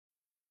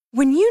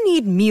When you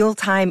need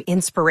mealtime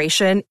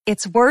inspiration,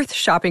 it's worth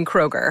shopping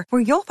Kroger,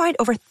 where you'll find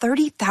over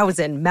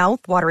 30,000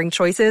 mouth-watering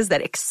choices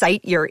that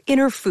excite your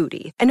inner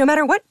foodie. And no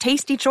matter what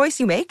tasty choice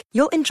you make,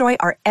 you'll enjoy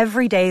our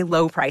everyday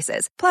low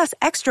prices, plus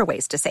extra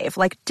ways to save,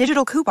 like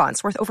digital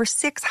coupons worth over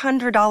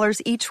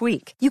 $600 each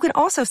week. You can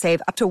also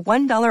save up to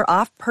 $1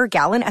 off per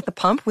gallon at the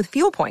pump with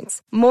fuel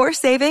points. More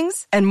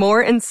savings and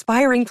more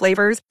inspiring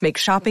flavors make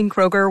shopping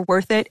Kroger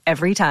worth it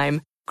every time.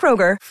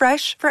 Kroger,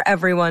 fresh for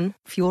everyone.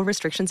 Fuel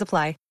restrictions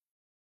apply.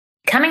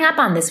 Coming up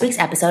on this week's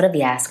episode of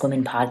the Ask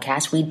Women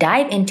podcast, we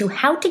dive into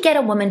how to get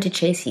a woman to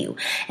chase you,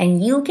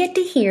 and you get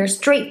to hear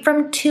straight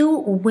from two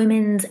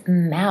women's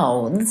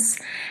mouths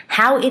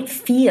how it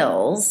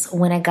feels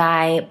when a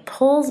guy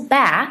pulls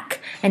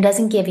back and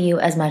doesn't give you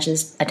as much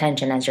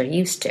attention as you're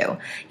used to.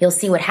 You'll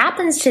see what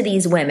happens to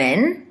these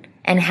women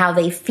and how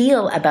they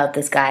feel about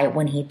this guy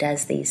when he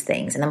does these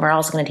things. And then we're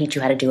also going to teach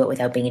you how to do it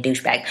without being a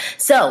douchebag.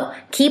 So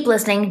keep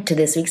listening to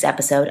this week's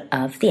episode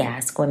of the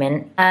Ask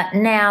Women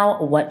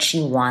Now What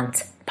She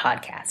Wants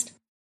podcast.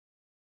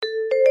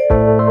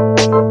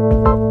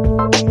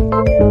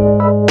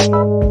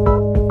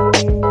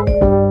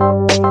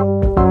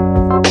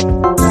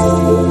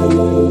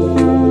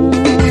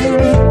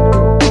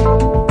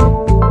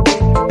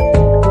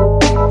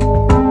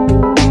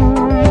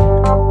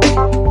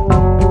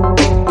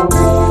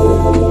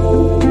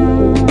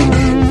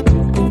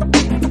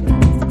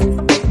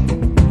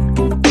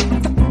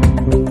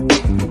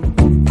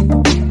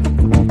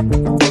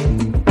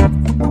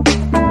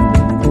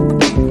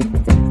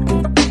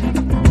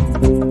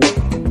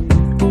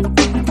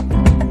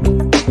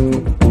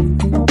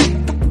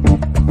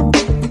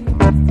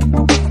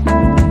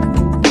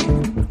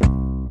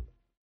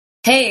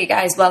 Hey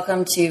guys,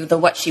 welcome to the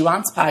What She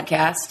Wants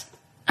podcast.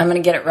 I'm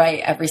going to get it right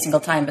every single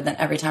time, but then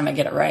every time I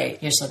get it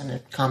right. You're still going to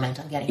comment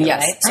on getting it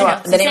yes. right?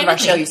 Yes. So the name of our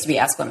show used to be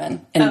Ask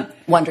Women, and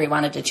Wondery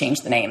wanted to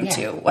change the name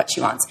to What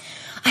She Wants.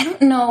 I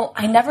don't know.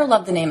 I never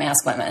loved the name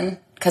Ask Women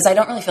because I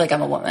don't really feel like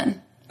I'm a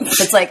woman.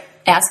 It's like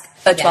ask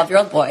a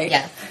 12-year-old boy.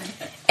 Yeah.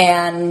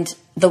 And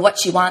the What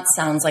She Wants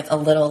sounds like a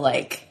little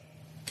like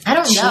I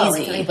don't know.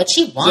 cheesy. Like, what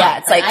she wants. Yeah,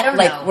 it's like I don't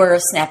like know. we're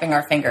snapping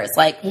our fingers.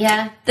 Like,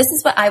 yeah, this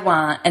is what I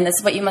want, and this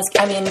is what you must.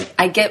 I mean,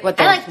 I get what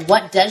they're. I like.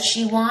 What does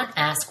she want?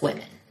 Ask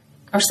women,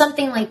 or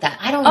something like that.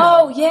 I don't know.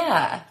 Oh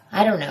yeah,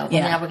 I don't know.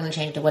 Yeah. Well, now we're going to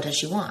change it to what does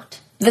she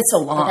want? That's so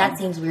long. But that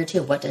seems weird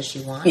too. What does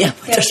she want? Yeah,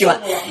 what does she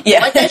want? Yeah,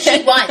 What does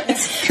she want?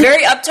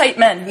 Very uptight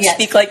men who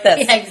speak like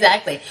this. Yeah,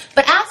 exactly.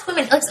 But ask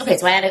women. Okay,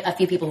 so I had a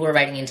few people who were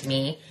writing into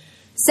me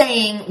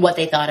saying what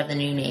they thought of the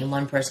new name.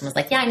 One person was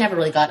like, "Yeah, I never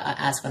really got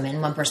Ask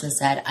Women." One person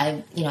said,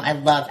 "I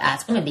love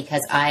Ask Women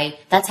because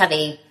that's how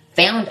they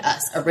found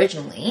us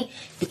originally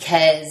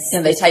because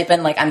they type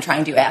in like I'm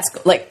trying to ask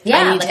I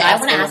want to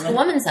ask a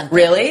woman something."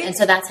 Really? And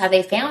so that's how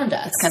they found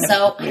us. Kind of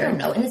so weird. I don't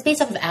know. And it's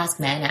based off of Ask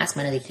Men. Ask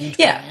Men is a huge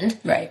Yeah, brand.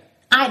 right.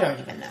 I don't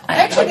even know. I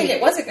actually think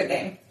it was a good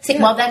name. See,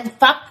 well, then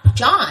fuck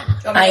John.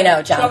 I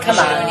know, John. Come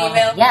on. An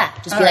email? Yeah,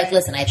 just be All like, right.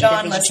 listen, I think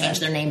John, that they should change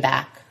their name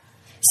back.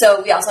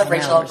 So we also have I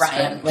know, Rachel we're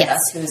O'Brien screwed. with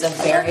Yes. us, who's a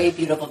very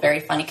beautiful, very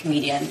funny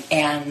comedian.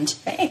 And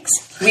Thanks.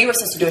 we were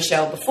supposed to do a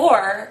show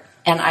before,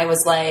 and I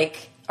was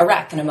like a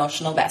wreck, an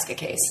emotional basket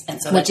case.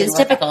 And so that Which is didn't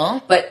work typical.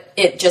 out. But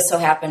it just so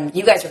happened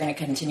you guys were going to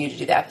continue to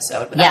do the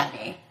episode without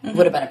me. It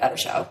would have been a better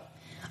show.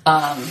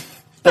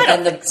 But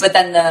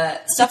then the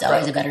stuff It's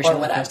always broke, a better or show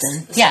in whatever.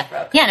 person. The Yeah. stuff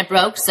broke. Yeah, and it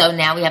broke, so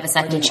now we have a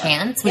second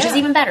chance, which is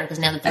even better because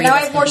now the three And now of I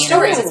us have can more be in a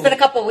stories. row. It's been a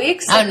couple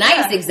weeks. Oh,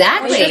 nice,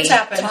 exactly. Shit's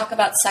happened. Talk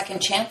about second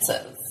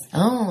chances.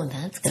 Oh,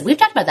 that's good. We've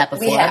talked about that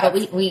before, have.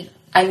 but we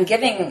I'm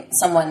giving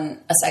someone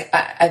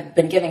I've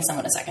been giving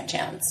someone a second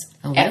chance.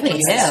 Oh, after really?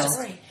 we Yeah. said the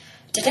story.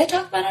 Did I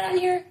talk about it on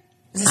here?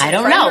 Is this I a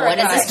don't friend know. or a What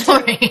is guy? the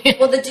story?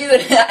 Well, the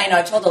dude, I know,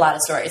 I told a lot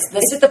of stories.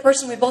 Is it the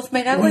person we both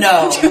made out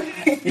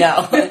with?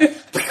 No.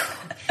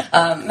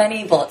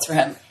 Many bullets for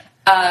him.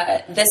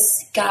 This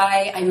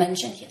guy, I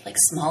mentioned he had like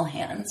small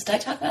hands. Did I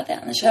talk about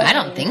that on the show? I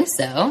don't think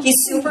so.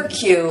 He's super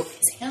cute.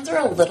 His hands are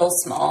a little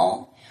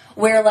small.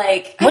 Where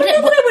like, I don't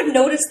know that I would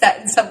notice that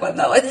in someone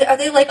though. Are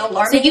they like So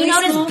alarming? you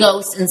notice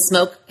ghosts and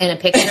smoke in a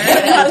picture,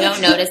 but you don't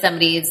notice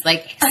somebody's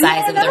like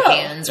size of their know.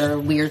 hands or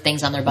weird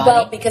things on their body.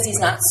 well, because he's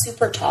not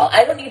super tall.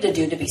 I don't need a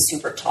dude to be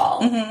super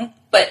tall.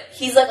 But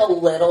he's like a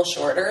little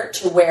shorter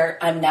to where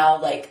I'm now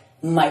like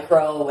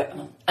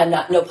I'm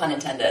not, no pun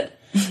intended.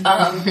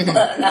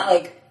 Not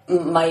like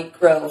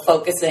micro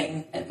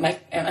focusing. Am I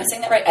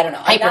saying that right? I don't know.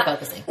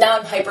 Hyper-focusing. Now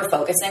I'm hyper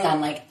focusing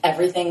on like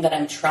everything that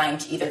I'm trying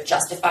to either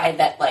justify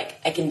that like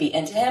I can be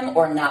into him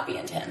or not be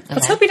into him.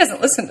 Let's hope he doesn't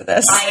listen to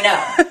this. I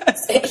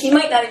know. He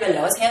might not even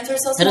know his hands are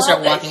so small. He'll just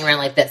start that walking around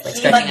like this, like he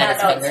stretching might out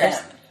his not know it's fingers.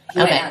 him. He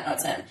might not know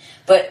it's him.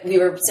 But we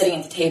were sitting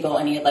at the table,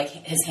 and he had like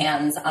his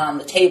hands on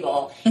the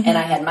table, and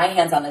I had my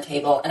hands on the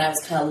table, and I was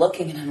kind of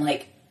looking, and I'm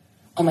like,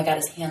 oh my god,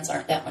 his hands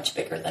aren't that much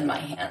bigger than my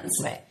hands.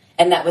 Right.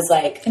 And that was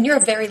like, And you're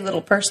a very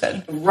little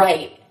person.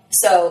 right.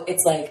 So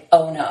it's like,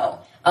 oh no.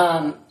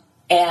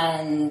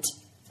 And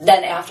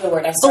then afterward,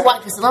 I But started.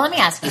 why? So let me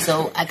ask you.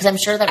 So, because I'm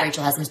sure that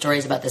Rachel has some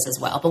stories about this as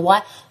well. But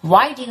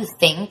why do you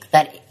think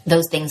that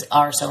those things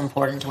are so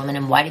important to women,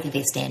 and why do you think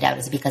they stand out?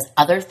 Is it because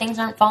other things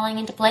aren't falling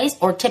into place,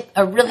 or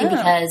really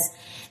because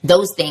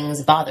those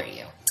things bother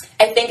you?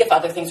 I think if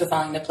other things were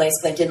falling into place,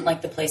 because I didn't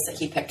like the place that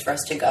he picked for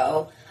us to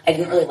go. I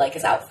didn't really like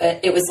his outfit.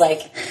 It was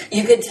like,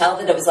 you could tell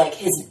that it was like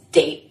his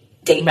date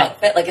right.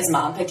 outfit, like his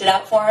mom picked it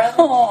out for him.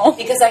 Aww.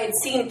 Because I had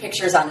seen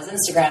pictures on his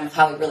Instagram of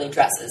how he really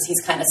dresses.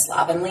 He's kind of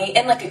slovenly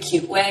in like a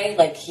cute way.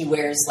 Like he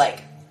wears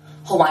like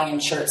Hawaiian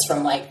shirts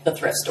from like the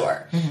thrift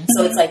store. Mm-hmm.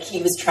 So it's like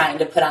he was trying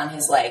to put on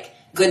his like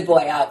good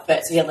boy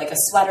outfit. So he had like a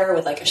sweater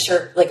with like a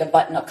shirt, like a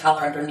button-up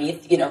collar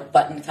underneath,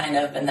 button kind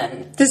of, and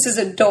then... This is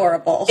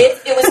adorable.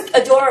 It was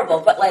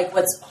adorable, but like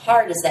what's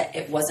hard is that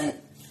it wasn't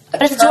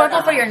But it's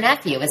adorable for your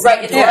nephew. It's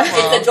right, it's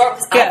adorable. It's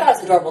adorable. Yeah. I thought it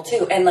was adorable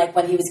too. And like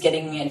when he was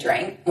getting me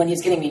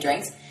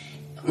drinks,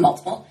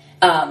 multiple,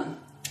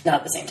 not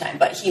at the same time,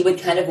 but he would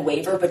kind of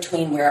waver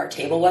between where our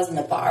table was and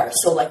the bar.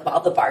 So like while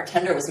the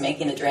bartender was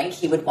making the drink,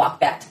 he would walk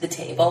back to the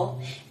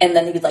table, and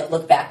then he would like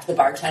look back to the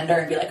bartender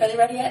and be like, "Are they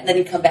ready yet?" And then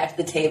he'd come back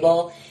to the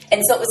table,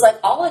 and so it was like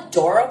all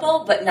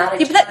adorable, but not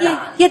a turn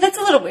on. Yeah, that's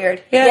a little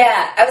weird.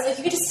 Yeah, I was like,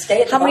 you could just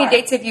stay at the How bar. many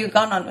dates have you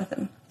gone on with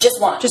him?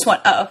 Just one. Just one.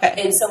 Oh, okay.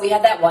 And so we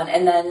had that one,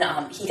 and then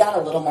he got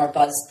a little more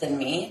buzzed than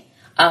me,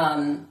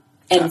 and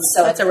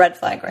so That's a red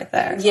flag right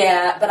there.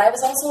 yeah. But I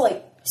was also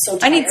like so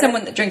tired. I need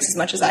someone that drinks as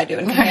much as I do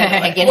and can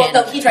handle it. Well,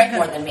 no, he drank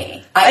more than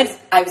me. I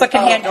was, but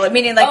can handle it,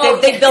 meaning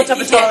like they've built up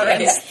a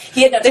tolerance. Yeah.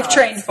 He had no They've tolerance.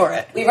 trained for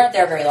it. We weren't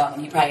there very long,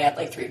 and he probably had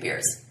like 3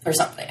 beers or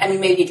something. I mean,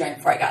 maybe he drank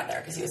before I got there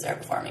because he was there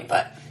before me,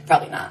 but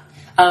probably not.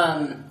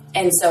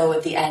 And so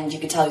at the end, you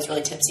could tell he was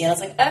really tipsy, and I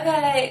was like,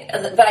 okay.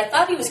 But I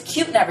thought he was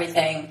cute and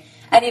everything.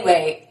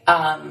 Anyway,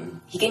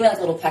 he gave me like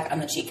a little peck on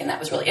the cheek, and that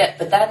was really it.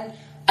 But then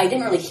I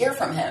didn't really hear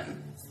from him.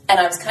 And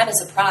I was kind of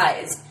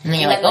surprised. And then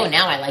you're like,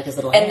 now I like his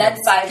little And hands.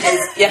 then 5 days,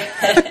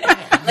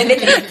 yeah. Like they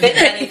didn't fit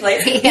in any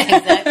place. Yeah,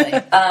 exactly.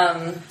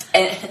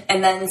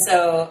 And then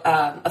so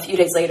a few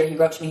days later, he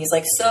wrote to me. He's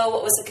like, so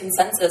what was the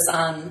consensus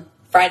on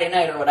Friday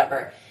night or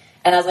whatever?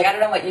 And I was like, I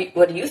don't know,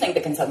 what do you think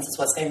the consensus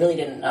was? I really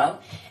didn't know.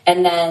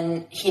 And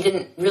then he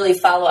didn't really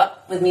follow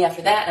up with me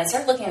after that. And I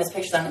started looking at his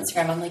pictures on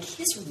Instagram. I'm like,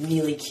 he's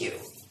really cute.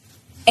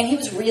 And he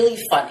was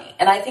really funny.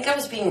 And I think I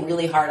was being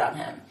really hard on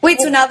him. Wait,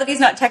 so now that he's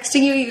not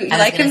texting you, you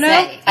like him now?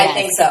 Yes. I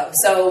think so.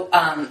 So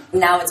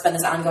now it's been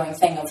this ongoing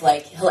thing of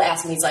like, he'll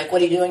ask me, he's like, what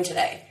are you doing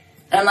today?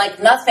 And I'm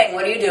like, nothing,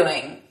 what are you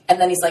doing?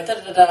 And then he's like,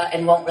 da-da-da-da,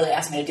 and won't really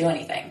ask me to do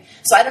anything.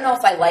 So I don't know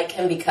if I like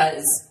him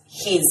because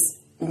he's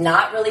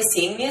not really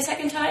seeing me a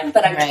second time,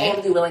 but I'm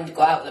totally willing to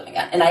go out with him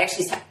again. And I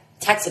actually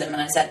texted him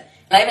and I said,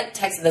 and I haven't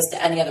texted this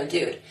to any other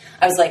dude.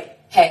 I was like,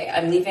 hey,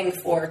 I'm leaving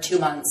for 2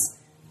 months.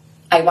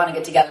 I want to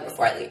get together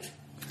before I leave.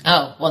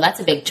 Oh, well,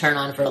 that's a big turn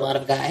on for a lot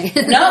of guys.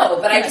 No,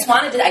 but I just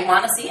I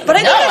want to see him. But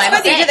I think I'm it's good that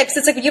you saying- did that because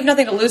it's like you have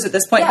nothing to lose at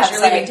this point because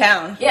you're leaving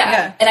town.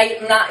 Yeah. And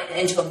I'm not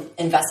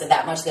invested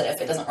that much that if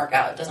it doesn't work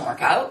out, it doesn't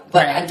work out.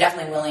 But Right. I'm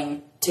definitely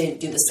willing to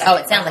do the second. Oh,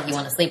 it sounds like you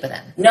want to sleep with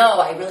him. No,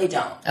 I really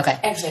don't. Okay.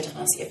 Actually, I just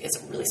want to see if he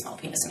has a really small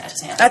penis to match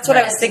his hands. That's what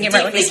I was That's thinking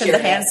about when you deeply said the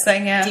curious. hands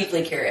thing, yeah.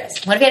 Deeply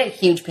curious. What if he had a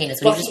huge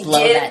penis? Would Well, you just he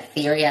blow did. that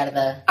theory out of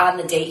the... On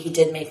the date, he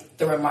did make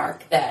the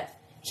remark that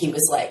he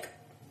was like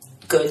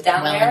good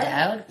down Well there.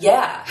 endowed?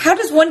 Yeah. How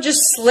does one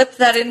just slip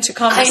that into I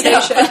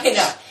conversation?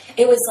 know.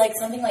 It was like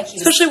something like he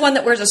was... Especially one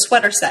that wears a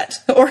sweater set.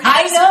 Or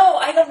I know.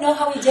 I don't know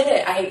how he did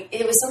it.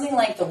 It was something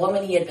like the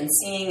woman he had been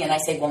seeing, and I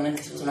say woman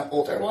because she was an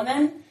older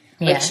woman.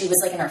 Like Yeah. she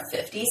was like in her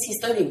 50s. He's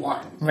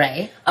 31.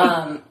 Right.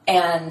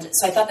 And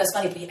so I thought that was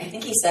funny, but I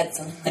think he said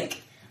something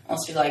like, well,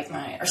 she liked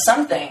or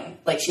something,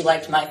 like she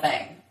liked my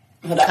thing.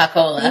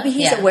 Coca-Cola. maybe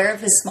he's yeah. aware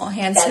of his small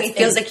hands, so That's he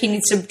feels the- like he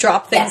needs to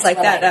drop things That's like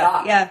what that I up.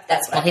 thought. Yeah.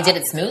 That's what Well, I he thought.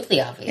 did it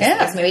smoothly, obviously.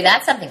 Yeah. So maybe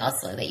that's something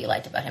else that you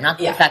liked about him. Not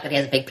Yeah. the fact that he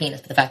has a big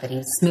penis, but the fact that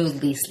he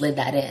smoothly slid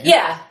that in.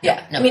 Yeah,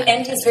 yeah. No I mean, pun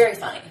and he's very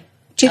funny.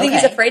 Do you think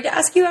he's Okay. afraid to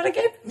ask you out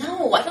again?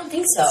 No, I don't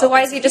think so. So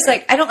why is he just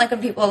like, I don't like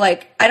when people are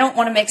like, I don't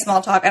want to make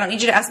small talk. I don't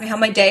need you to ask me how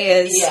my day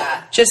is.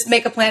 Yeah. Just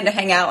make a plan to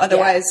hang out.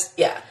 Otherwise,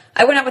 Yeah.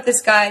 I went out with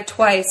this guy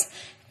twice,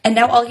 and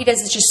now all he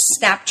does is just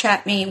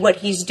Snapchat me what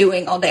he's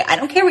doing all day. I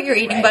don't care what you're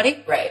eating, Right,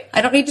 buddy. right.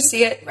 I don't need to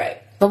see it.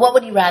 Right. But what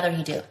would you rather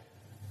he do?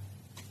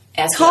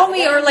 Ask Call him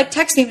me again. or like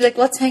text me, be like,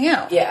 let's hang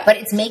out. Yeah. But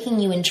it's making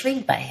you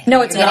intrigued by him.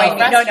 No, it's You're annoying me.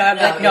 getting No, I'm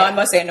frustrated. like, no, I'm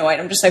mostly annoyed.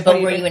 I'm just like, what But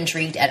are were you you doing?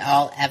 intrigued at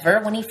all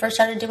ever when he first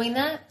started doing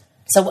that?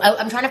 So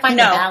I'm trying to find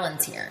No. the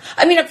balance here.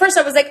 I mean, at first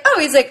I was like, oh,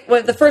 he's like,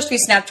 well, the first few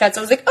Snapchats,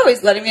 I was like, oh,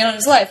 he's letting me in on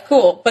his life.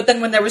 Cool. But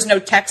then when there was no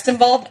text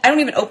involved, I don't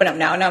even open them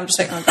now. Now I'm just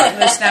like, oh, God,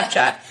 there's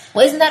Snapchat.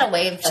 Well, isn't that a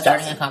way of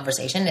starting awesome. a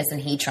conversation? Isn't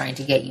he trying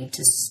to get you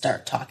to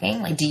start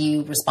talking? Like, do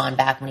you respond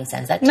back when he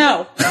sends that to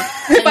No.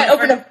 If I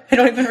open them, I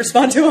don't even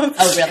respond to them.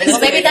 Oh, really?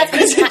 Well, maybe that's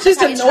what he's It's just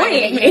how he's trying to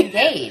annoying get you me.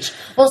 engaged.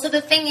 Well, so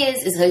the thing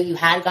is so you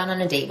had gone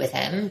on a date with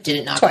him. Did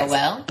it not Twice. go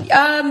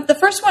well? The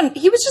first one,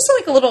 he was just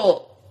like a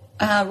little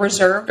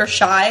reserved or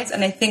shy,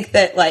 and I think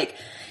that like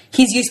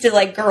he's used to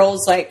like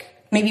girls like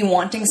maybe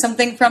wanting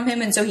something from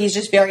him, and so he's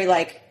just very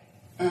like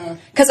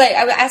Because I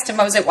asked him,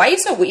 I was like, why are you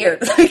so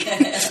weird? Like,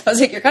 I was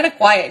like, you're kind of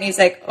quiet. And he's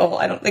like, oh,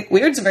 I don't think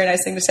weird's a very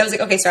nice thing to say. I was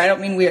like, okay, sorry, I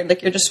don't mean weird.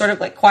 Like, you're just sort of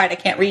like quiet. I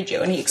can't read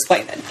you. And he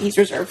explained that he's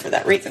reserved for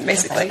that reason,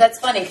 basically. That's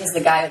funny because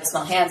the guy with the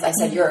small hands, I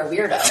said, you're a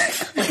weirdo.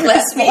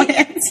 Last week.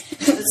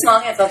 The small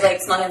hands, I was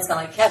like, small hands smell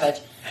like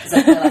cabbage.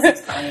 Because my last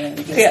name's Connie and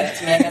you can say it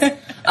to me, I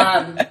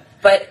guess.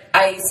 But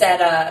I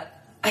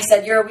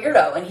said, you're a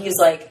weirdo. And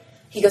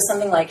he goes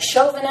something like,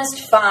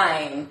 chauvinist,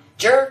 fine.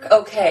 Jerk,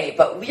 okay.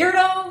 But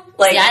weirdo?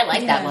 Like, I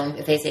like that one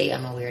if they say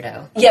I'm a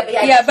weirdo.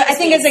 Yeah, but I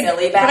think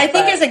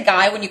as a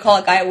guy, when you call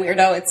a guy a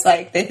weirdo, it's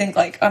like, they think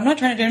like, I'm not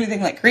trying to do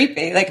anything like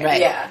creepy. Like,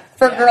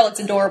 for a girl,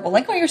 it's adorable.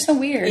 Like, oh, you're so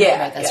weird.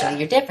 Yeah. That's really,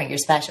 you're different. You're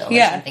special.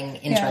 There's something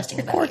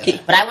interesting about quirky. you.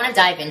 But I want to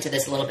dive into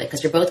this a little bit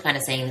because you're both kind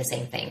of saying the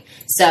same thing.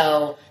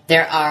 So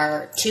there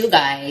are 2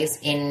 guys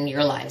in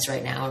your lives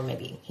right now, or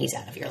maybe he's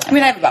out of your life. I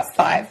mean, I have about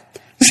 5.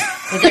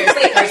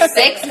 There's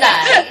 6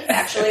 guys.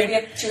 Actually, we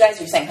have 2 guys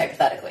you're saying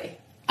hypothetically.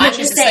 I'm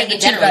just saying in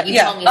general, you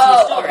told me 2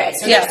 stories.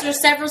 So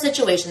there's several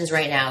situations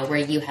right now where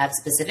you have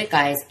specific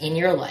guys in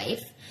your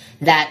life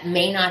that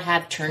may not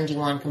have turned you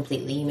on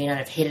completely. You may not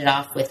have hit it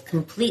off with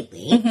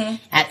completely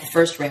at the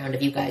first round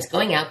of you guys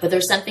going out, but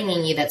there's something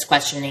in you that's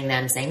questioning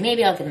them, saying,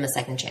 maybe I'll give them a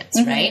second chance,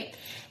 right?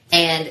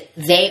 And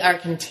they are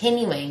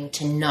continuing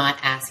to not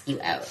ask you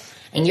out.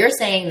 And you're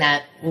saying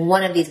that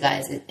one of these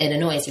guys, it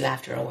annoys you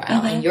after a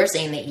while, and you're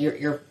saying that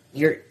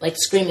you're like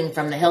screaming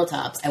from the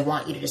hilltops, I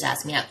want you to just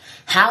ask me out.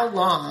 How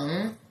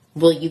long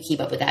will you keep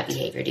up with that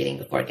behavior, do you think,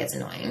 before it gets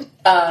annoying?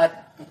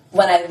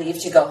 When I leave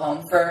to go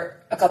home for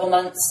a couple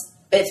months,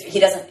 if he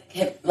doesn't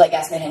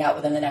ask me to hang out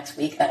within the next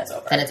week, then it's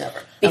over.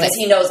 Because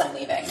he knows I'm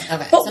leaving.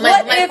 Okay. But so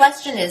my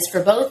question is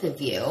for both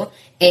of you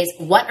is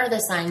what are the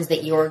signs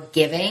that you're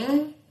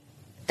giving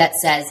that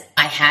says,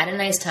 I had a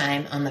nice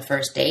time on the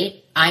first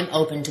date, I'm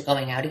open to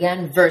going out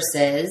again,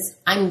 versus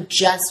I'm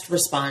just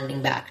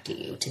responding back to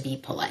you to be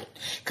polite?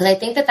 Because I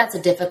think that that's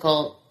a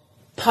difficult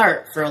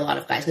part for a lot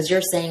of guys, because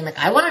you're saying, like,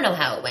 I want to know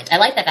how it went. I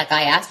like that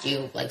guy asked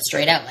you, like,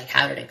 straight out, like,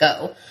 how did it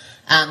go?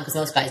 Because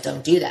most guys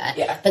don't do that.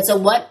 Yeah. But so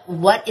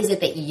what is it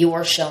that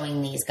you're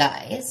showing these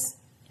guys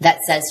that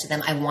says to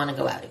them, I want to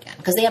go out again?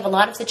 Because they have a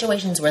lot of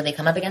situations where they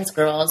come up against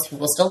girls who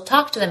will still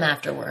talk to them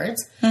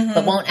afterwards,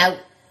 but won't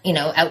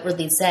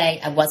outwardly say,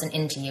 I wasn't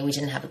into you, we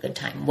didn't have a good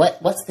time.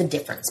 What's the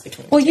difference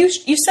between the two?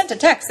 You sent a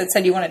text that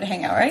said you wanted to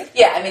hang out, right?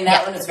 Yeah, I mean,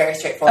 that one was very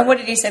straightforward. And what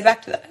did he say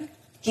back to that?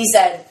 He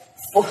said,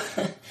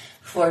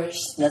 for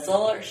schnizzle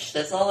or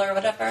shizzle or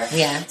whatever.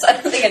 Yeah. So I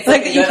don't think it's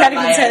like that you can't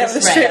even say that with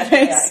a straight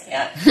face.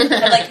 Yeah, I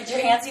can't. I'm like, could your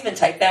hands even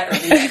type that? Or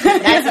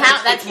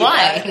That's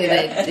why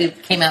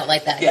it came out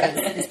like that. Yeah.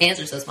 His hands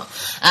are so small.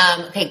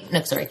 Okay,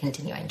 no, sorry,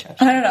 continue. I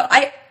interrupted. I don't know.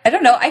 I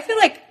don't know. I feel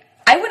like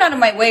I went out of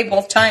my way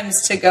both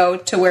times to go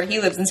to where he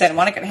lives in Santa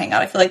Monica to hang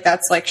out. I feel like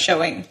that's like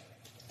showing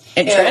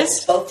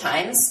interest. Both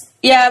times?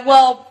 Yeah,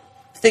 well,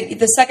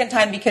 the second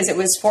time because it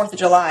was 4th of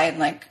July and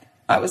like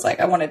I was like,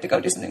 I wanted to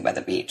go do something by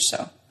the beach,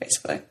 so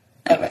basically.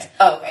 Anyway. Okay.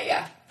 Oh, okay,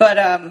 yeah. But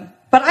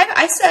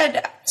I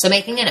said... So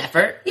making an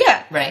effort.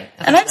 Yeah. Right.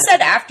 Okay. And I've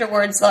said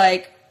afterwards,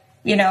 like,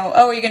 you know,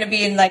 oh, you're going to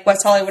be in, like,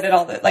 West Hollywood at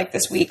all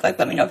this week. Like,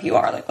 let me know if you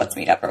are. Like, let's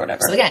meet up or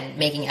whatever. So again,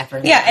 making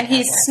effort. Yeah, and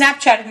he's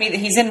Snapchatted me that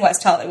he's in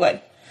West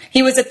Hollywood.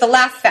 He was at the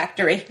Laugh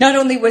Factory. Not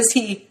only was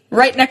he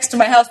right next to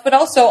my house, but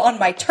also on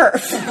my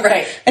turf.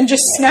 Right. And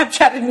just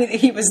Snapchatted me that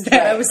he was there.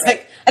 Right, I was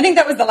like, I think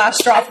that was the last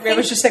straw for me. I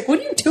was just like, what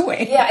are you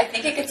doing? Yeah, I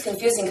think it gets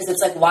confusing because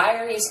it's like, why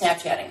are you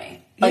Snapchatting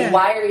me? Like,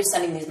 why are you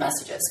sending these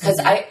messages? Because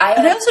I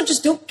also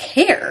just don't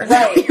care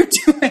what you're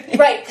doing.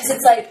 Right, because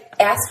it's like,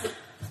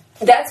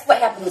 that's what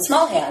happened with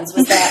Small Hands,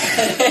 was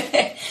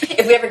that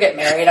if we ever get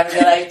married, I'm going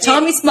to be like,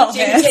 Tommy Small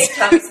Hands. Take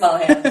Tommy Small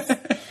Hands.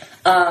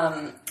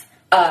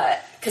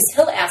 Because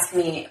he'll ask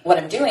me what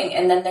I'm doing,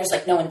 and then there's,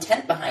 like, no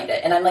intent behind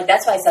it. And I'm like,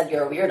 that's why I said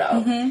you're a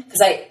weirdo. Because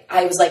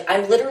I was like,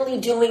 I'm literally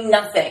doing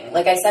nothing.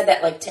 Like, I said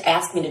that, like, to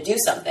ask me to do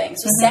something.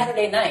 So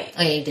Saturday night.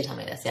 Oh, yeah, you did tell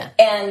me this, yeah.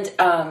 And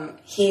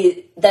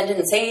he then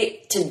didn't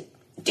say to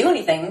do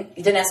anything.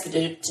 He didn't ask you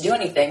to do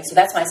anything. So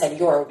that's why I said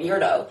you're a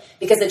weirdo.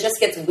 Because it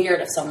just gets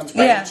weird if someone's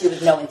writing to you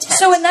with no intent.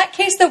 So in that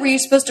case, though, were you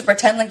supposed to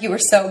pretend like you were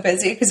so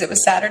busy because it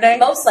was Saturday?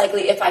 Most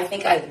likely, if I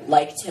think I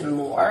liked him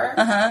more,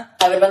 I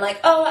would have been like,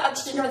 oh, out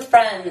to dinner with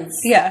friends.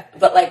 Yeah.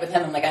 But like with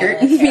him, I'm like, I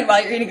don't really care.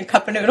 Meanwhile, you're eating a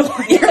cup of noodle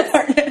in your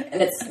apartment.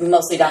 And it's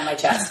mostly down my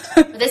chest.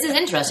 But this is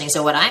interesting.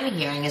 So what I'm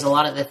hearing is a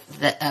lot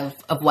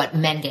of what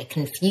men get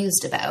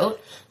confused about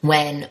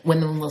when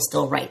women will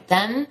still write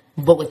them,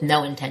 but with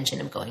no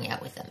intention of going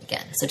out with them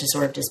again. So to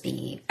sort of just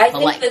be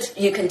polite. I think that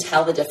you can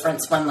tell the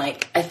difference when,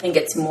 like, I think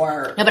it's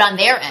more... No, but on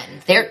their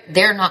end,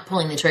 they're not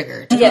pulling the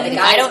trigger.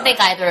 I don't think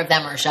either of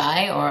them are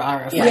shy or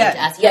are afraid to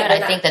ask you out.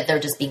 I think that they're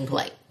just being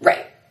polite.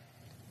 Right.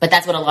 But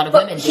that's what a lot of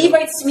women do. He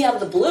writes to me out of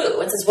the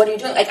blue and says, what are you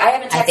doing? Like, I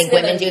haven't texted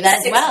him in 6 days. I think women do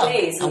that as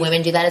well.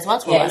 Women do that as well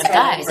to a lot of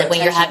guys. Like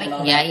when you're having,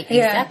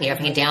 exactly. You're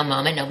having a down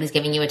moment, nobody's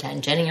giving you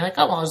attention, and you're like,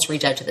 oh, well, I'll just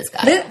reach out to this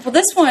guy.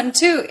 This one,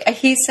 too,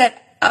 he said,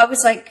 I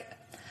was like,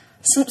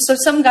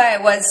 some guy I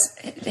was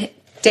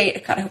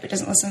date. God, I hope he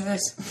doesn't listen to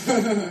this.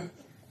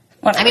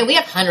 Whatever. I mean, we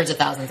have hundreds of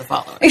thousands of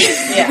followers.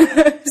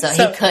 Yeah. So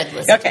he could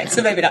listen. Okay,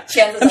 so maybe not.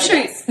 Chances I'm are sure.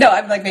 yes. No,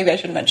 I'm like, maybe I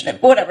shouldn't mention it.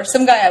 But whatever.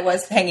 Some guy I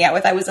was hanging out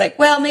with, I was like,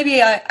 well,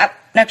 maybe I'm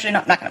actually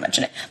not going to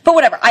mention it. But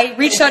whatever. I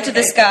reached out to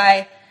this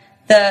guy,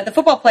 the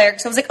football player,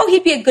 because I was like, oh,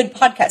 he'd be a good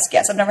podcast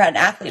guest. I've never had an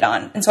athlete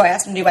on. And so I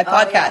asked him to do my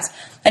podcast.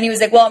 Yeah. And he was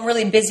like, well, I'm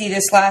really busy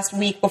this last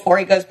week before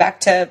he goes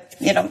back to,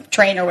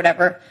 train or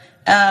whatever.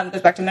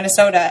 Goes back to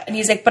Minnesota. And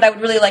he's like, but I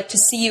would really like to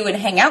see you and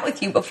hang out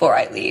with you before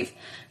I leave.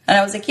 And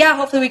I was like, yeah,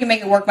 hopefully we can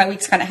make it work. My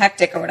week's kind of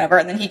hectic or whatever.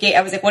 And then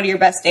I was like, what are your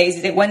best days?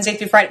 He's like, Wednesday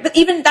through Friday. But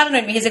even that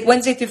annoyed me. He's like,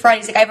 Wednesday through Friday.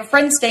 He's like, I have a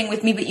friend staying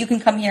with me, but you can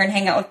come here and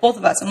hang out with both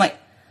of us. I'm like,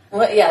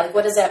 what? Yeah, like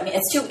what does that mean?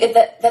 It's too.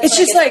 It's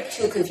just like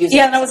too confusing.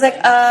 Yeah, and I was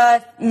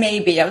like,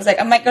 maybe. I was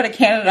like, I might go to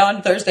Canada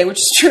on Thursday, which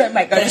is true. I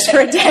might go just for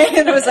a day.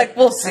 And I was like,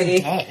 we'll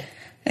see. For a day.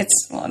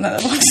 It's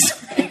another long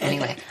story.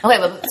 Anyway, okay,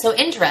 but so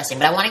interesting.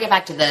 But I want to get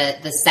back to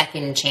the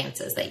second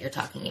chances that you're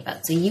talking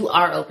about. So you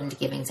are open to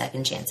giving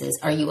second chances.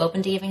 Are you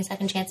open to giving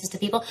second chances to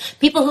people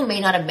who may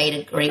not have made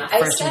a great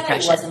first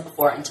impression? I wasn't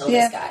before until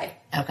this guy.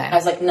 Okay, I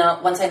was like, no.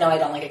 Once I know I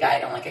don't like a guy, I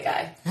don't like a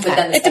guy. But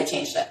then this guy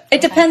changed it.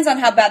 It depends on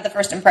how bad the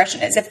first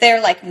impression is. If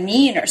they're like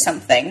mean or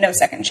something, no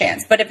second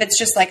chance. But if it's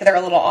just like they're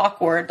a little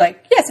awkward,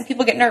 like some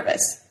people get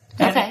nervous.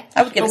 Okay,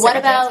 I would give. But what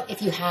about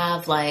if you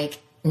have like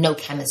no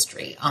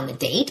chemistry on the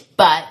date,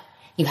 but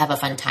you have a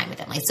fun time with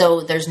them? Like,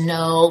 so there's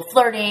no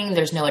flirting,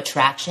 there's no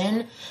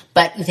attraction,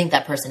 but you think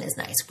that person is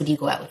nice. Would you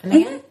go out with them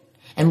again?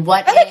 And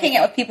what? I like hanging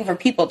out with people for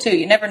people too.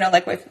 You never know,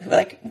 like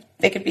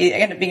they could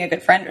end up being a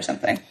good friend or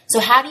something. So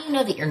how do you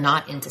know that you're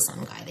not into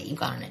some guy that you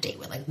got on a date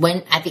with? Like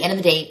when at the end of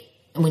the date,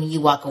 when you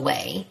walk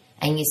away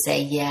and you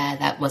say, "Yeah,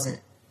 that wasn't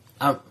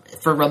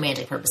for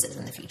romantic purposes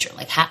in the future."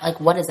 Like,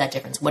 what is that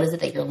difference? What is it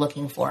that you're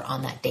looking for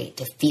on that date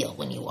to feel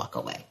when you walk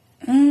away?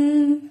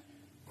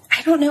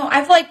 I don't know.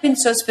 I've been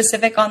so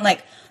specific on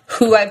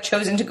who I've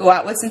chosen to go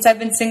out with since I've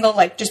been single,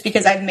 just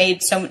because I've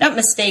made not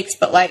mistakes,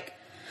 but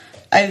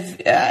I've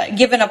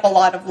given up a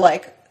lot of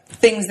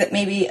things that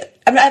maybe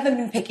I haven't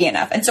been picky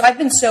enough. And so I've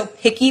been so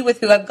picky with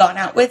who I've gone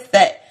out with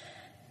that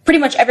pretty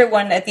much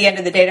everyone at the end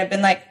of the date I've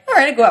been like, all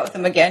right, I'd go out with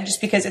them again, just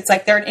because it's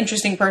they're an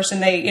interesting person.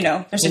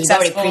 They're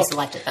successful. You've already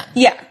pre-selected them.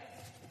 Yeah.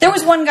 There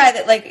was one guy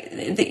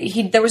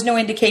that there was no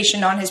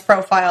indication on his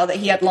profile that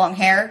he had long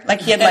hair.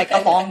 He had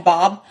a long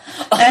bob.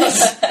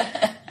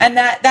 And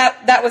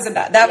that was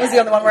about, that was the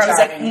only one where I was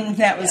like,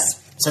 that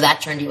was. So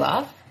that turned you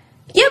off?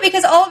 Yeah,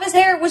 because all of his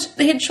hair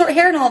he had short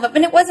hair and all of it,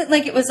 but it wasn't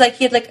he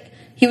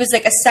was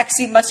a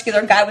sexy,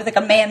 muscular guy with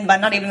a man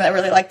bun. Not even that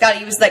really like that.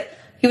 He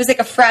was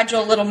a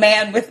fragile little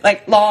man with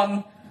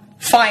long,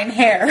 fine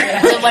hair.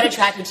 Yeah. So what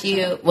attracted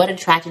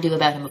you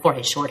about him before?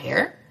 His short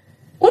hair?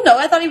 Well, no,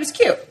 I thought he was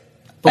cute.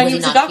 But was he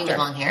not cute with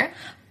long hair?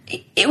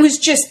 It was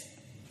just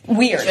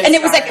weird, and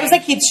it was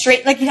like he'd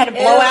straight, he had a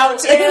blowout.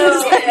 It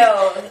was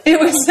too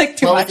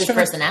much. What was his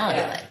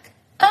personality like?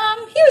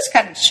 He was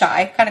kind of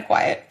shy, kind of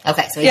quiet.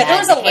 Okay, so he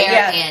had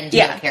hair and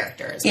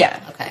character as well.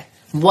 Yeah. Okay.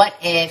 What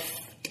if,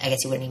 I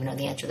guess you wouldn't even know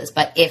the answer to this,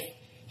 but if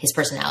his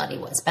personality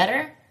was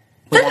better?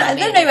 Then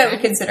maybe I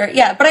would consider it,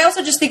 yeah. But I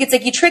also just think it's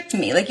you tricked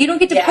me. You don't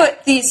get to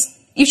put these,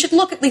 you should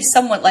look at least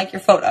somewhat like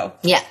your photo.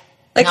 Yeah.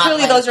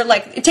 Clearly those are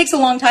it takes a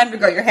long time to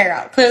grow your hair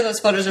out. Clearly those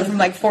photos are from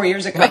 4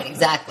 years ago. Right,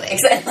 exactly.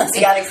 Unless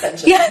you got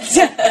extensions.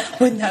 Yeah.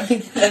 Wouldn't that be,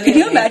 can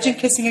you imagine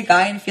kissing a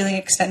guy and feeling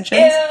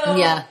extensions? Ew.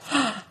 Yeah.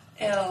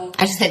 Ew.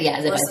 I just said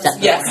as if I'd done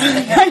that. Yes.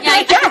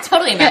 I can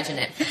totally imagine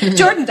it.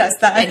 Jordan does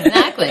that.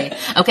 Exactly.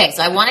 Okay,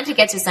 so I wanted to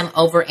get to some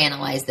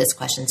overanalyze this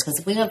questions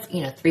because we have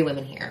 3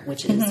 women here,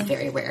 which is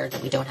very rare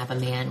that we don't have a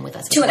man with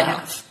us.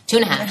 2.5. 2.5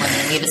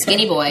 women. We have a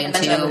skinny boy and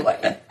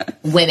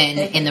 2 women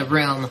in the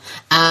room.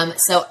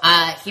 So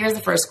here's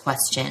the first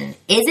question: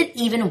 is it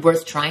even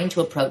worth trying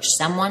to approach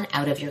someone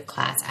out of your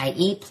class,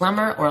 i.e.,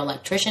 plumber or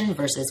electrician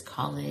versus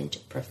college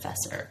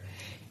professor?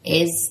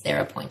 Is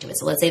there a point to it?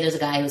 So let's say there's a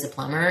guy who's a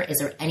plumber. Is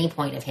there any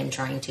point of him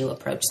trying to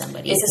approach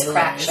somebody? Is his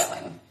crack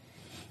showing?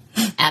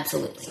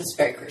 Absolutely. This is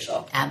very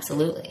crucial.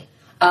 Absolutely.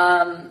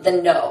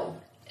 Then no.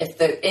 If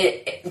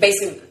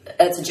basically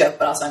it's a joke,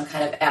 but also I'm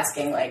kind of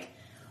asking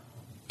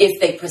if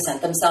they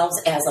present themselves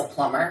as a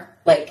plumber,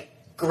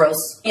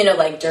 gross,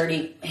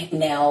 dirty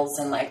nails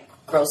and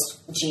gross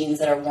jeans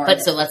that are worn.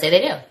 But so let's say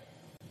they do.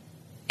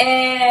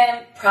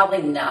 And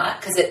probably not,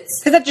 because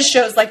that just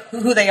shows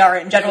who they are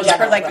in general.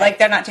 Right.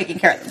 They're not taking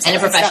care of themselves. And a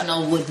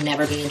professional would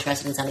never be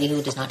interested in somebody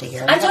who does not take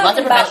care of I'm themselves.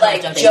 talking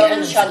about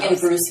Joe chugging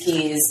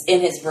brewskis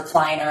in his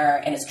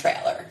recliner in his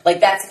trailer.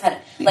 That's kind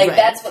of right.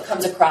 That's what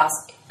comes across.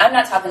 I'm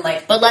not talking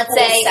but let's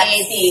say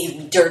sexy,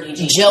 it's dirty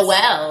jeans.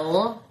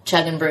 Joelle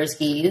chugging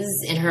brewskis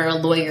in her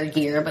lawyer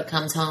gear, but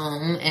comes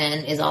home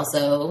and is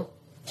also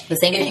the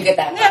same. If you get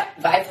that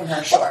vibe from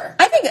her, sure.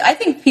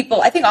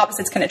 I think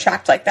opposites can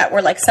attract like that,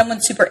 where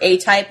someone's super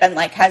A-type and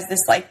has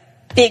this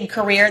big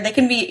career. They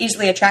can be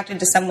easily attracted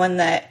to someone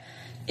that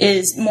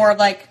is more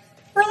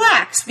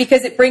relaxed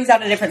because it brings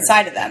out a different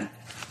side of them.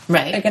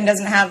 Right. And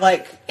doesn't have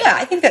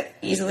I think that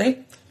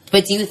easily.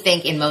 But do you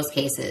think in most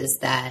cases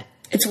that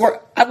it's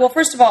worth? Well,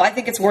 first of all, I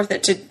think it's worth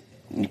it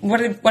what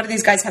do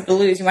these guys have to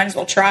lose? You might as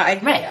well try.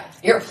 Right. Yeah.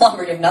 You're a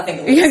plumber. You have nothing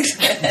to lose.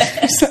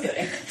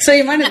 So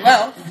you might as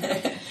well.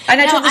 And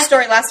I told the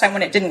story last time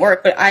when it didn't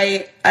work, but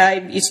I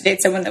used to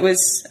date someone that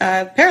was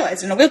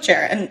paralyzed in a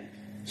wheelchair, and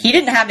he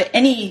didn't have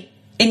any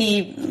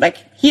like,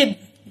 he had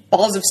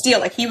balls of steel.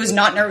 Like, he was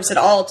not nervous at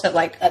all to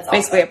like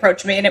basically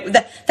approach me, and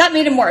that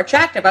made him more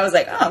attractive. I was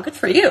like, oh, good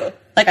for you.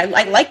 Like,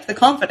 I liked the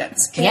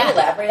confidence. Can you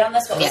elaborate on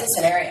this? What was the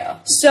scenario?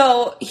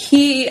 So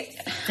this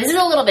is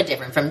a little bit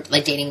different from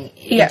like dating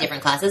in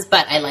different classes,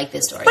 but I like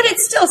this story. But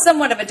it's still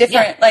somewhat of a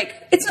different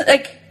like, it's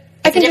like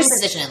it's a different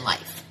position in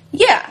life.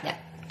 Yeah.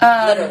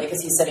 Literally,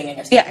 because he's sitting in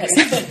your seat. Yeah,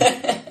 exactly.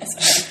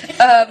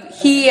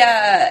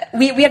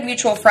 We had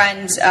mutual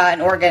friends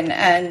in Oregon,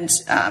 and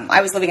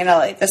I was living in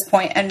LA at this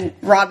point, and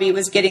Robbie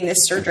was getting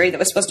this surgery that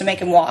was supposed to make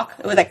him walk.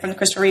 It was like from the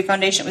Christopher Reeve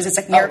Foundation. It was this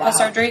like miracle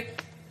surgery.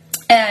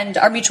 And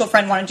our mutual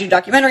friend wanted to do a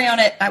documentary on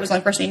it. I was the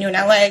only person he knew in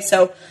LA,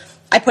 so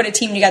I put a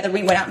team together.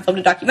 We went out and filmed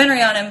a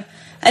documentary on him.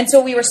 And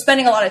so we were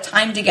spending a lot of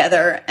time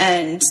together,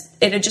 and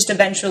it had just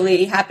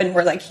eventually happened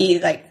where like he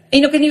like,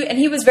 you know, and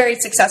he was very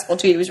successful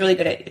too. He was really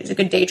good he was a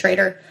good day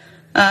trader.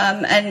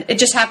 And it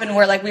just happened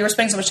where like we were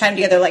spending so much time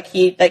together, like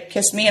he like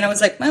kissed me, and I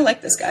was like, I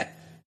like this guy.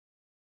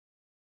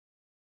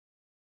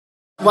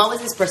 What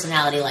was his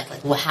personality like?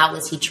 Like, well, how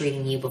was he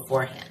treating you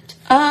beforehand?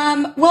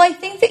 Well, I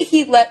think that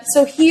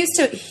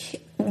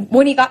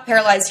when he got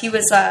paralyzed, he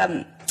was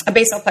a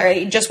baseball player.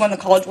 He just won the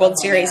College World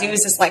Series. He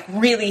was this like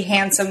really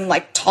handsome,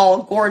 like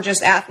tall,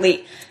 gorgeous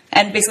athlete,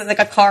 and basically like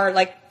a car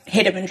like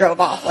hit him and drove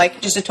off,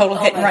 like just a total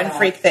hit and run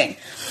freak thing.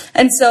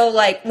 And so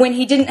like when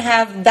he didn't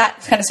have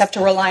that kind of stuff to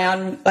rely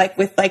on, like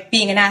with like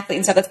being an athlete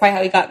and stuff, that's probably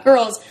how he got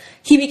girls.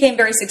 He became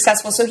very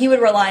successful, so he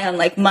would rely on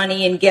like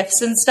money and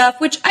gifts and stuff,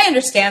 which I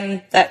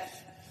understand that.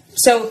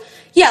 So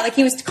yeah, like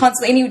he was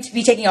constantly, and he would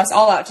be taking us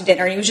all out to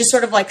dinner, and he was just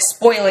sort of like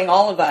spoiling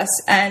all of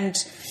us, and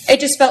it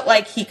just felt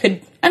like he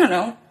could, I don't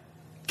know,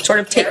 sort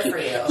of care for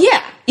you.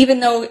 Yeah, even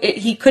though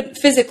he couldn't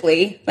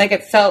physically, like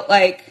it felt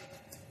like,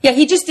 yeah,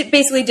 he just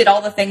basically did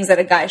all the things that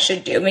a guy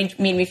should do. Made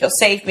me feel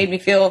safe, made me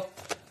feel,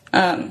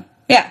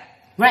 yeah.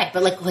 Right,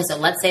 but like, so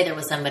let's say there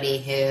was somebody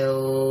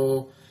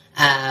who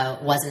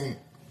wasn't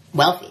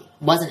wealthy,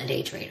 wasn't a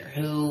day trader,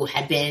 who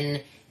had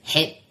been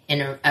hit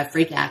in a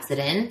freak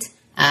accident,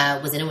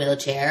 was in a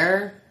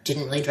wheelchair,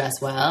 didn't really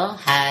dress well,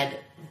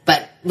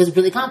 but was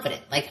really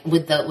confident, like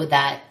with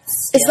that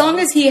skill. As long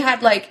as he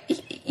had like,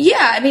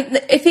 yeah, I mean,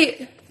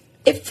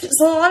 if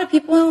so a lot of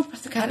people,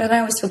 God, and I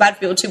always feel bad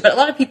for people too, but a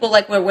lot of people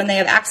like when they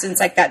have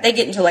accidents like that, they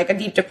get into like a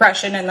deep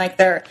depression, and like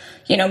they're,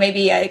 you know,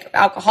 maybe like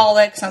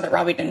alcoholics, not that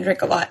Robbie didn't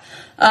drink a lot,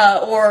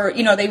 or,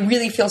 you know, they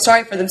really feel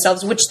sorry for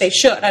themselves, which they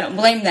should. I don't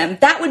blame them.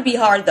 That would be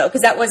hard though,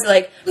 because that was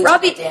like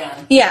Robbie.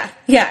 Yeah,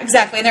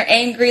 exactly. And they're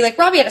angry. Like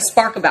Robbie had a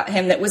spark about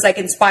him that was like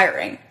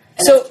inspiring.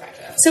 And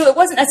so it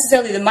wasn't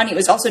necessarily the money. It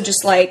was also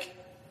just like,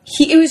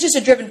 it was just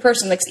a driven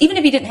person. Like even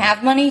if he didn't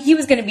have money, he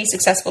was going to be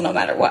successful no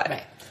matter what.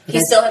 Right. He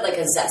still had like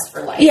a zest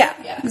for life. Yeah,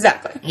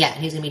 exactly. Yeah,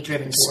 and he's going to be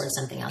driven towards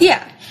something else.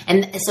 Yeah.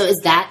 And so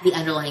is that the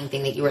underlying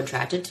thing that you were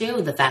attracted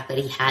to? The fact that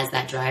he has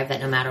that drive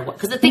that no matter what...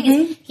 Because the thing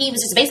is, he was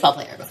just a baseball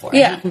player before.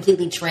 Yeah. And he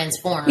completely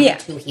transformed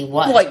who he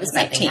was. Well, he was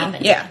 19.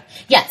 Yeah.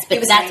 Yes,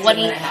 but that's what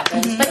he...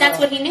 But that's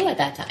what he knew at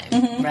that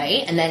time,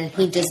 right? And then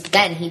he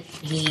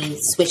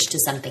switched to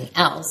something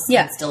else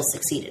and still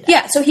succeeded.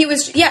 Yeah, so he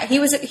was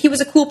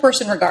a cool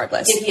person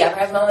regardless. Did he ever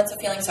have moments of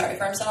feeling sorry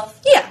for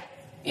himself?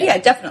 Yeah,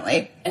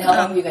 definitely. And how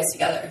long were you guys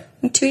together?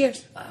 2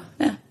 years. Wow.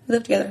 Yeah, we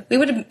lived together. We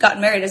would have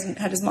gotten married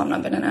had his mom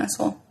not been an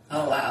asshole.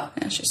 Oh, wow.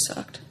 Yeah, she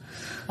sucked.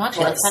 Well,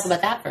 actually, let's talk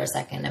about that for a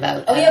second.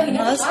 About we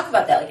never talk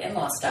about that, like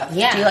in-law stuff.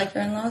 Yeah. Do you like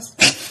your in-laws?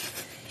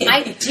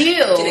 I do.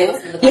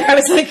 Yeah, I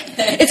was like,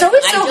 it's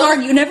always so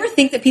hard. You never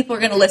think that people are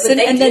going to listen,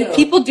 and then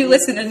people do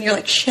listen, and you're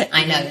like, shit.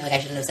 I know. You're like, I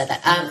shouldn't have said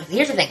that.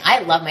 Here's the thing. I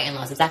love my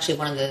in-laws. It's actually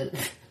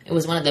it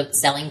was one of the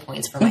selling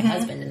points for my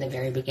husband in the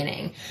very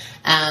beginning.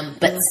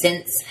 But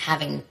since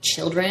having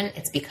children,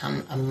 it's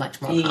become a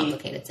much more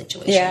complicated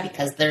situation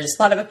because there's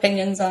a lot of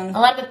opinions on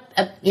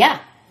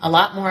a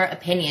lot more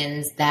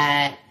opinions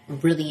that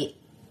really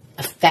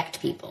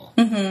affect people.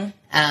 So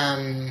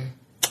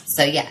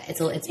yeah,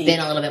 it's been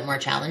a little bit more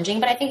challenging,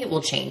 but I think it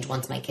will change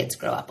once my kids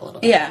grow up a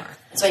little bit more.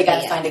 So you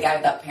got to find a guy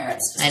without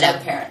parents. Just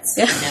have parents.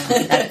 Yeah.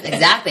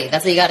 Exactly.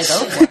 That's what you got to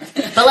go for.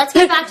 But let's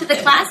get back to the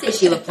class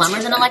issue of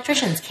plumbers and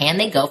electricians. Can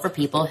they go for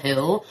people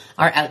who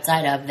are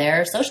outside of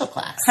their social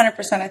class?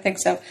 100%, I think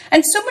so.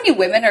 And so many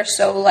women are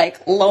so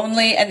like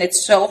lonely, and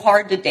it's so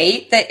hard to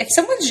date that if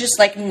someone's just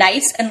like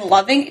nice and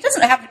loving, it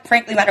doesn't have to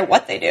frankly matter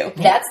what they do.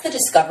 That's the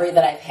discovery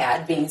that I've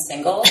had being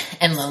single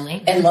and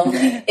lonely.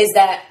 Is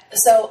that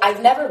so?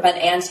 I've never been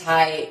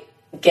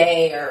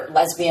anti-gay or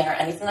lesbian or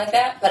anything like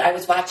that, but I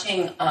was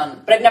watching,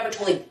 but I've never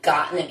totally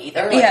gotten it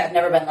either. Like, I've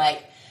never been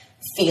like,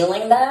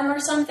 feeling them or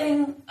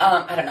something.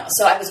 I don't know.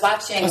 So I was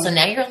watching. So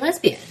now you're a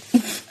lesbian.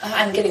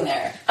 I'm getting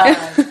there.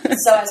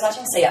 So I was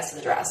watching Say Yes to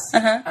the Dress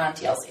on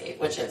TLC,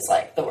 which is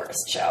like the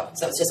worst show.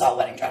 So it's just all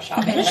wedding dress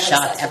shopping. I'm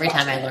shocked every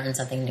time I learn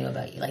something new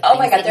about you. Like, oh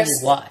my God,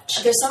 there's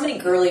so many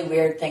girly,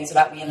 weird things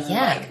about me, and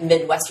like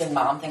Midwestern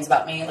mom things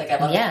about me. Like I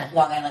love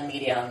Long Island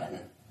Medium and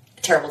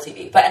terrible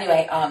TV. But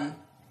anyway,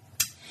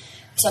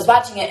 so I was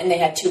watching it, and they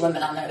had 2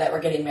 women on there that were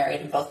getting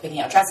married and both picking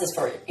out dresses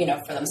for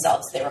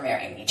themselves. They were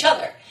marrying each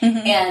other,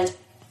 and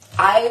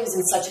I was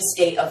in such a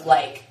state of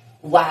like,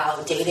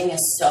 wow, dating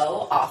is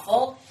so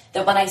awful,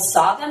 that when I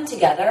saw them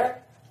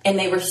together and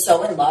they were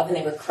so in love and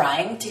they were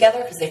crying together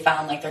because they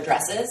found like their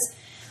dresses,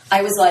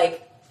 I was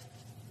like,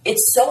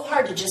 it's so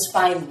hard to just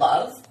find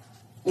love,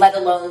 let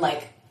alone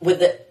like with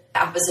the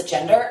opposite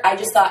gender. I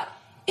just thought,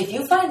 if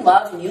you find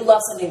love and you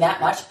love something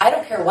that much, I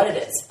don't care what it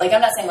is. Like,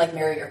 I'm not saying like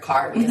marry your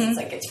car because it's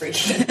like it's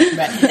freaky.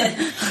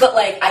 But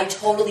like, I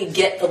totally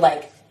get the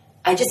like,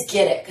 I just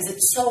get it, because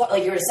it's so,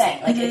 like you were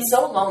saying, like it's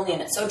so lonely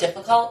and it's so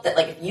difficult that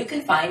like if you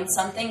can find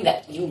something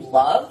that you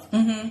love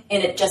and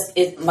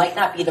it might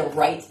not be the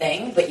right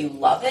thing, but you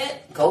love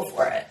it, go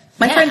for it.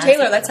 My friend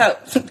Taylor, that's how,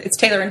 it's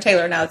Taylor and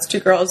Taylor now, it's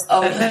 2 girls.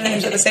 Oh, their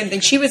names are the same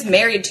thing. She was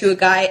married to a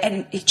guy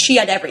and she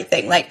had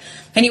everything, like,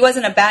 and he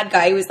wasn't a bad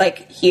guy. He was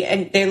like,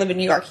 and they live in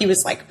New York. He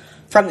was like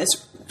from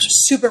this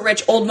super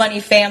rich old money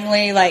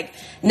family, like,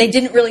 and they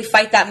didn't really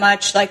fight that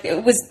much. Like,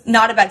 it was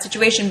not a bad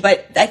situation,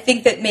 but I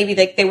think that maybe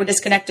they were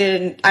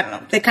disconnected and I don't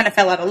know, they kind of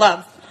fell out of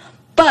love.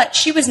 But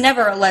she was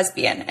never a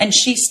lesbian, and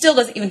she still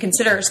doesn't even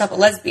consider herself a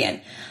lesbian.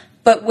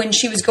 But when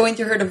she was going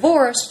through her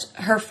divorce,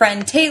 her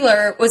friend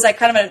Taylor was like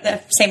kind of in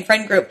the same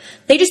friend group.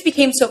 They just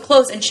became so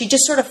close, and she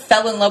just sort of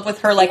fell in love with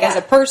her like as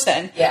a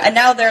person. Yeah. And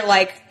now they're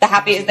like the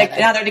happiest. Like,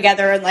 now they're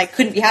together and like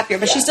couldn't be happier.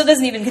 But she still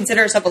doesn't even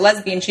consider herself a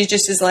lesbian. She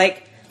just is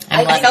like,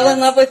 I fell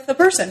in love with the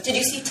person. Did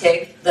you see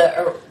Tig,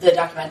 the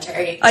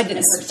documentary? I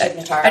didn't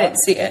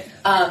see it.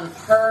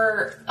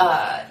 Her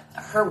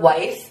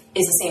wife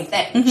is the same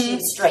thing. She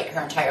was straight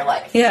her entire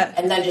life. Yeah.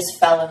 And then just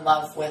fell in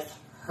love with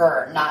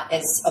her, not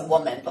as a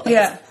woman, but like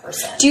as a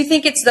person. Do you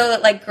think it's though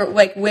that like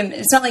women,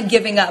 it's not like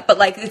giving up, but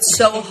like it's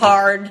so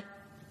hard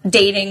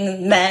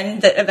dating men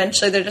that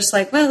eventually they're just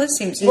like, well, this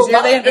seems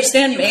easier. They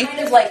understand me.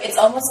 Kind of like, it's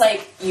almost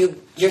like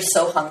you're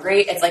so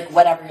hungry. It's like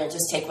whatever, you'll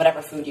just take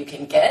whatever food you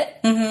can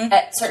get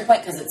at a certain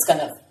point because it's going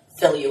to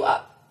fill you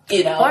up.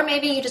 You know? Or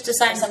maybe you just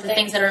decide some of the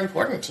things that are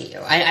important to you.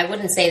 I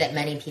wouldn't say that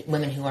many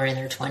women who are in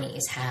their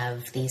 20s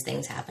have these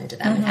things happen to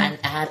them.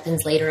 It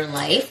happens later in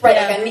life. Right.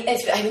 Yeah. Like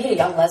if I meet a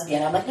young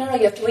lesbian, I'm like, no,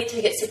 you have to wait till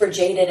you get super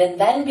jaded and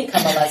then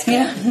become a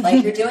lesbian.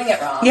 Like, you're doing it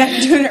wrong. Yeah,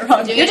 you're doing it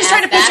wrong. You're just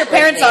trying to piss your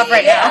parents off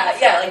right now.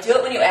 Yeah, like do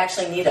it when you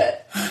actually need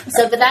it.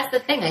 But that's the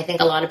thing. I think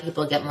a lot of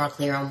people get more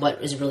clear on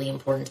what is really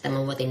important to them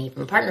and what they need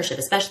from a partnership,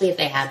 especially if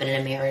they have been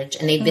in a marriage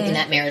and they've been in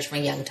that marriage for a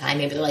young time.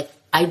 Maybe they're like,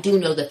 I do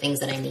know the things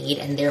that I need,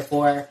 and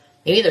therefore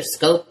maybe their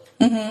scope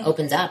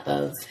opens up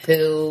of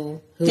who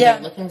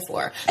they're looking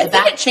for. I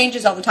think it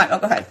changes all the time. Oh,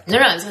 go ahead. No,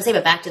 I was going to say,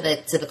 but back to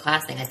the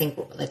class thing. I think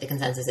like the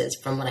consensus is,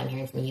 from what I'm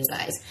hearing from you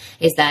guys,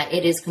 is that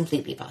it is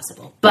completely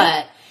possible,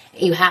 but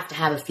you have to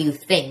have a few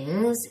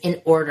things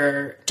in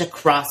order to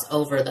cross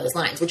over those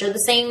lines, which are the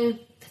same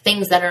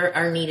things that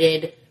are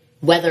needed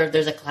whether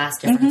there's a class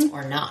difference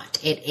or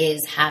not. It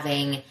is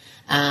having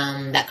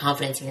that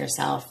confidence in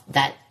yourself,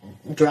 that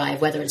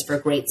drive, whether it's for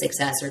great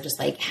success or just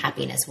like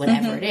happiness,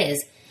 whatever it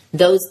is.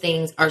 Those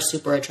things are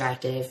super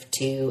attractive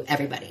to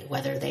everybody,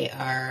 whether they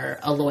are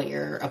a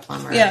lawyer, a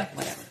plumber,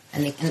 whatever.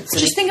 So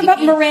just think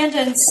about Miranda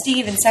and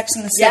Steve in Sex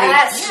and the City.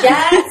 Yes.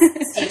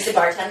 Steve's a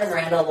bartender,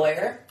 Miranda a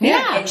lawyer.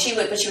 Yeah. And she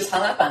was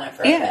hung up on it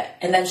for a bit.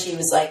 And then she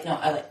was like, no,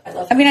 I love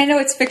her. I mean, I know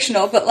it's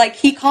fictional, but like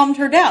he calmed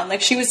her down. Like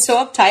she was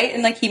so uptight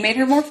and like he made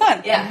her more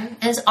fun. Yeah. And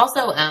it's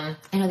also, I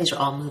know these are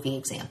all movie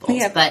examples,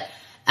 but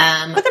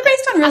they're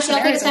based on real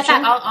scenarios.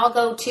 I'll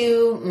go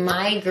to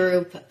my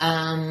group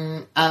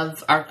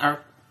of our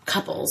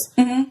couples.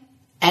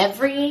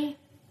 Every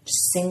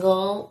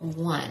single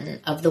one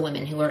of the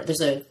women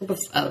there's a group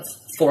of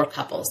 4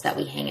 couples that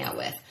we hang out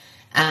with.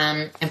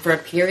 And for a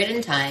period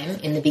in time,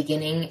 in the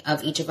beginning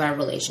of each of our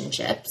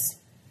relationships,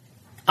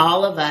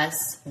 all of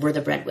us were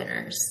the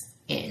breadwinners.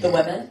 The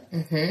women?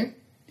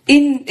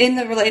 In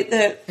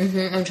the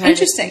I'm trying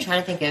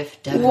to think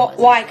of Devin.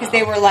 Why? Because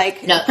they were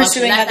like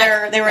pursuing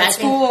they were in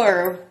school,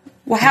 or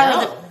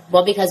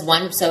well, because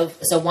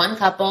one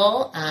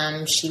couple,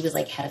 she was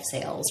like head of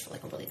sales for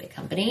like a really big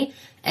company,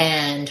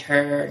 and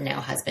her now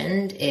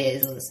husband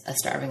is a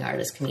starving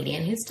artist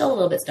comedian who's still a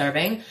little bit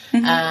starving.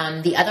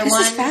 The other this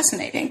one is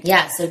fascinating.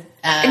 Yeah. So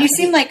and you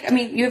seem like, I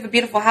mean, you have a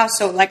beautiful house,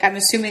 so like I'm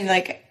assuming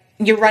like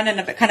you're running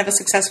a kind of a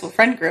successful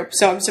friend group.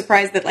 So I'm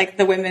surprised that like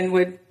the women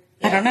would.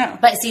 I don't know.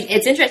 But see,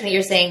 it's interesting that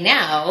you're saying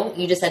now,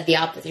 you just said the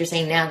opposite. You're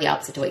saying now the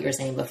opposite to what you were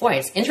saying before.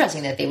 It's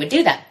interesting that they would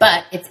do that,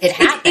 but it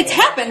happens. It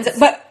happens,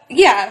 but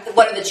yeah.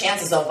 What are the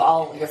chances of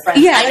all your friends?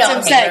 Yeah, that's what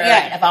I'm saying.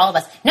 Right, of all of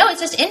us. No, it's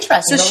just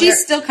interesting. So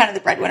she's still kind of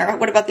the breadwinner.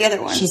 What about the other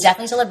one? She's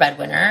definitely still a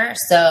breadwinner.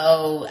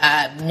 So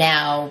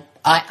now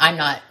I'm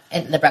not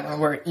the breadwinner.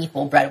 We're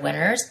equal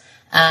breadwinners.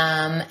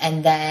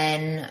 And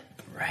then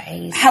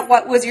Right.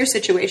 What was your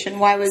situation?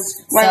 Why were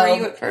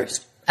you at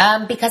first?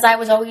 Because I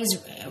was always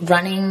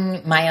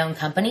running my own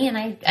company, and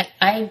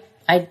I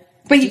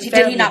But did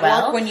he not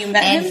work when you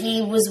met him? And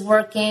he was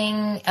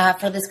working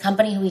for this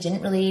company who he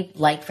didn't really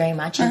like very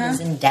much. He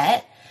was in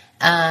debt,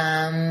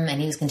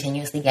 and he was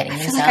continuously getting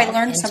himself like I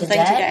learned into something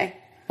debt. today.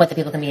 What, the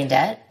people can be in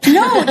debt?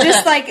 No,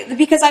 just like,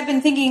 because I've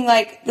been thinking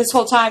like this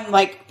whole time,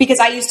 like, because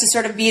I used to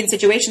sort of be in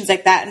situations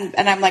like that,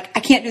 and I'm like, I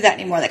can't do that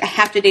anymore. Like, I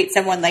have to date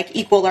someone like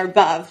equal or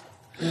above.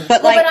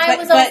 But I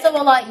was also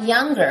a lot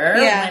younger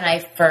Yeah. when I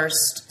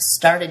first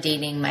started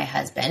dating my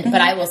husband. But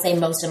I will say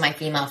most of my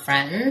female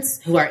friends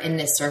who are in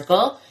this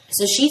circle,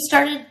 so she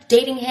started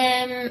dating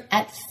him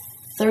at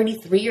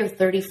 33 or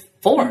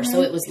 34,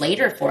 so it was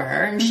later for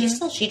her. And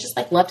she just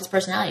like loved his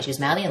personality. She was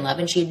madly in love,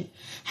 and she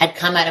had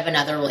come out of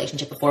another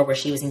relationship before where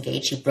she was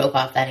engaged. She broke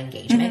off that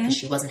engagement because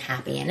she wasn't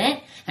happy in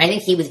it. And I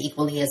think he was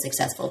equally as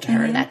successful to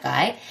her, that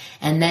guy.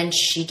 And then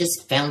she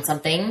just found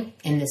something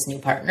in this new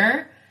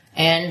partner.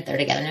 And they're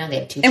together now. They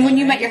have 2 children. And when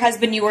you met your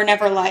husband, you were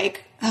never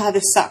like, oh,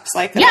 this sucks.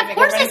 Like, yeah, of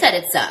course I said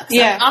it sucks.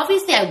 Yeah.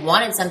 Obviously, I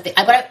wanted something.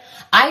 But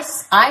I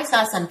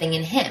saw something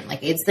in him.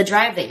 Like, it's the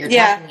drive that you're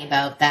talking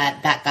about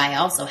that guy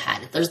also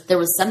had. There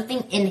was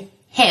something in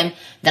him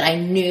that I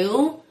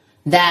knew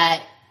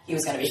that He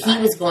was going to be fine.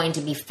 He was going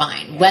to be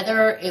fine.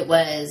 Whether it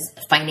was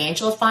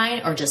financial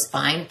fine or just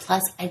fine.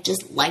 Plus, I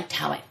just liked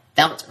how I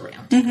felt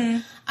around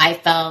him. I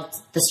felt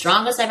the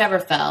strongest I've ever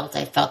felt.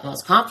 I felt the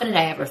most confident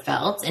I ever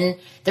felt. And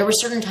there were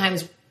certain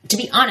times, to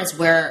be honest,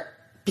 where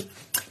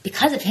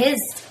because of his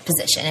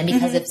position and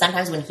because of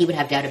sometimes when he would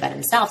have doubt about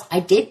himself,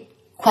 I did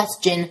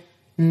question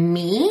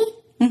me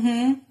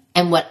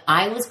and what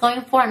I was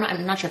going for.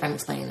 I'm not sure if I'm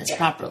explaining this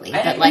properly,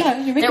 but like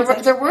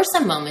there were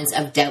some moments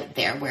of doubt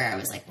there where I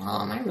was like,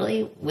 well, am I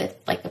really with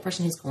like the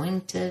person who's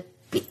going to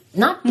be,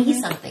 not be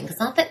something? Because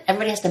not that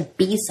everybody has to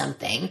be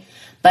something.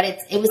 But it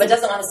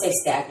doesn't want to stay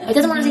stagnant. It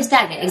doesn't want to stay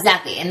stagnant,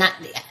 exactly. And that,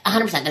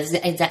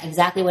 100%, that's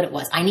exactly what it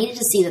was. I needed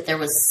to see that there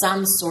was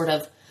some sort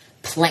of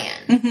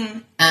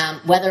plan.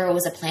 Whether it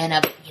was a plan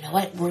of, you know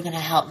what, we're going to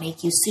help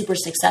make you super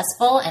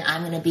successful, and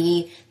I'm going to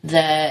be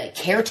the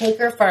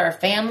caretaker for our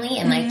family,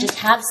 and like just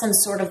have some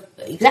sort of,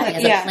 as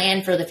a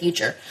plan for the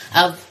future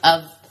of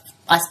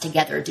us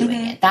together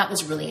doing it. That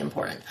was really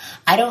important.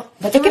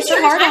 But there were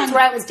certain times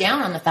where I was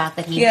down on the fact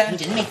that he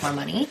didn't make more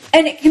money.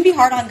 And it can be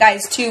hard on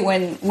guys too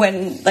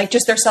when like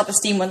just their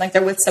self-esteem when like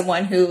they're with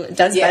someone who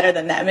does better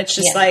than them. It's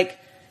just like,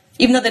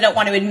 even though they don't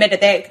want to admit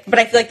it, but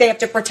I feel like they have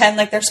to pretend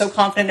like they're so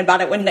confident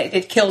about it when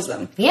it kills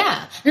them.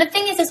 Yeah. And the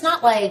thing is, it's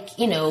not like,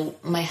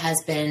 my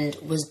husband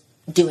was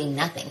doing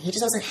nothing. He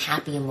just wasn't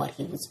happy in what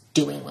he was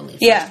doing when we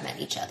first met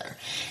each other.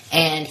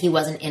 And he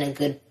wasn't in a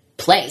good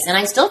place, and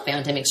I still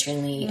found him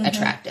extremely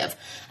attractive.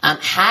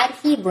 Had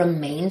he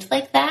remained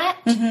like that,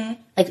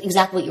 like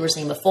exactly what you were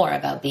saying before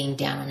about being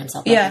down on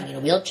himself, being in a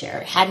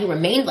wheelchair, had he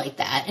remained like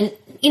that, and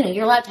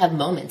you're allowed to have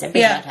moments,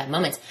 everybody's allowed to have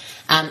moments,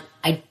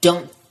 I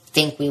don't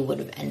think we would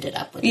have ended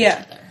up with each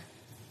other.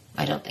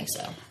 I don't think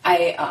so.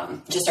 I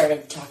just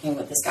started talking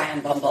with this guy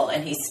on Bumble,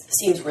 and he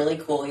seems really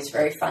cool. He's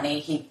very funny.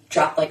 He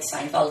dropped like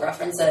Seinfeld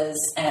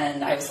references,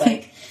 and I was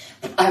like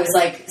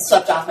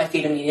swept off my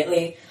feet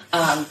immediately.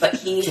 But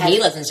he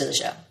listens to the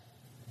show.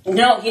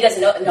 No, he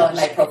doesn't know. No, in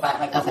my profile,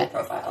 my Google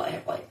profile, I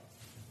have like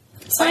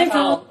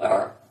Seinfeld,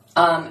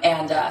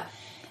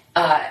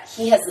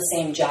 he has the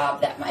same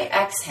job that my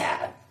ex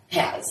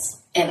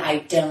has, and I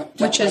don't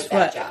Which like is that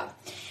what? job.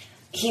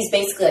 He's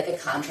basically like a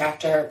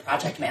contractor,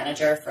 project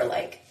manager for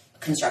like a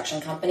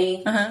construction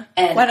company.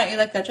 And why don't you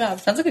like that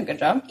job? Sounds like a good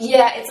job.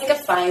 yeah, it's a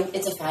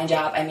fine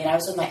job. I mean, I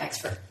was with my ex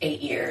for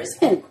 8 years,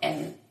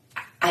 and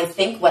I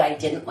think what I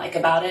didn't like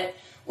about it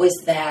was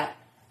that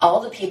all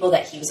the people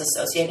that he was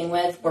associating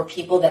with were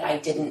people that I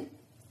didn't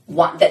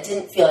want, that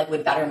didn't feel like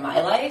would better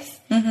my life.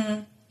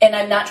 And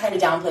I'm not trying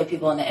to downplay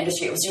people in the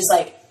industry. It was just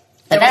like,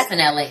 but that's an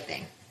LA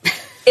thing.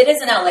 It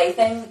is an LA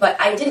thing, but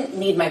I didn't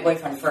need my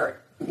boyfriend for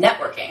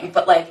networking.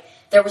 But like,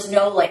 there was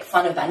no like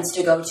fun events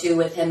to go to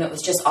with him. It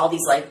was just all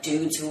these like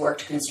dudes who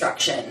worked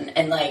construction,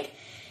 and like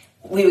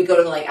we would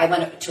go to like, I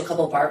went to a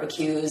couple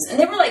barbecues, and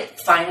they were like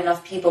fine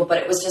enough people, but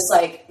it was just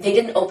like they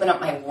didn't open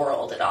up my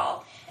world at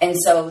all. And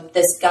so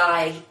this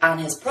guy on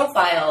his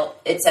profile,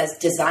 it says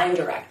design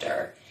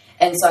director.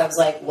 And so I was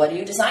like, what do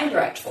you design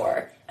direct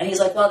for? And he's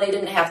like, well, they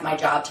didn't have my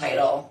job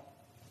title.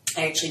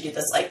 I actually do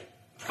this like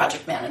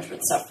project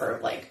management stuff for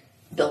like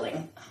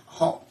building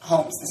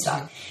homes and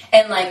stuff.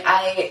 And like,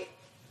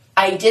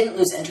 I didn't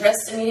lose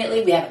interest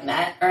immediately. We haven't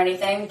met or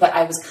anything, but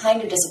I was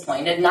kind of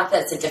disappointed. Not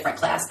that it's a different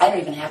class. I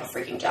don't even have a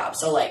freaking job.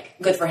 So like,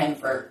 good for him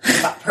for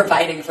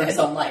providing for his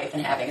own life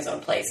and having his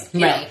own place. You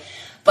know?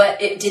 But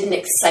it didn't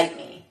excite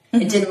me.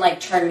 It didn't like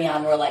turn me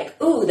on. We're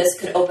like, ooh, this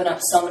could open up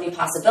so many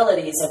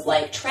possibilities of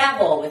like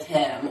travel with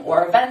him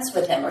or events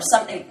with him or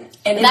something.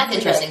 And that's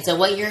interesting. Like, so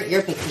what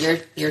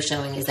you're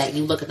showing is that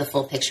you look at the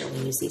full picture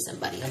when you see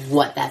somebody of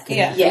what that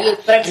can be for you.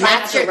 But I'm trying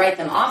not to write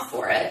them off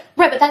for it.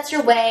 Right, but that's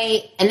your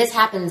way. And this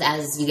happens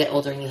as you get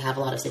older and you have a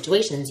lot of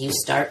situations. You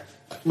start,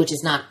 which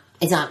is not,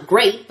 it's not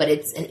great, but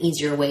it's an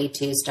easier way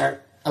to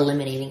start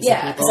eliminating some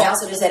people. because I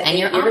also just had and 8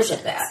 your years options.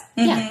 of that.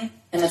 Yeah.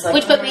 And it's like,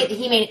 Which, but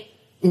he may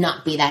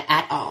not be that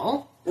at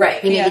all.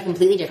 Right. He may Yeah. be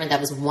completely different. That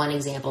was one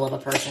example of a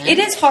person. It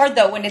is hard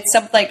though when it's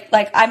something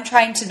like I'm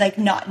trying to like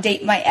not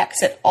date my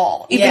ex at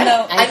all, even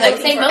though I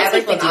would say most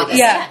people do this.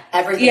 Yeah,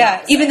 everything. yeah.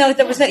 opposite. Even though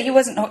there was he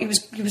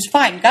was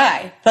fine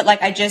guy, but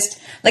like I just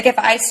like if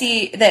I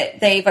see that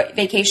they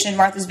vacationed in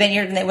Martha's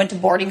Vineyard and they went to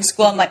boarding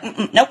school, I'm like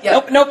nope.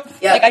 Yep.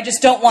 Like I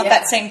just don't want Yeah.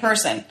 that same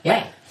person.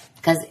 Right.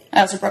 Because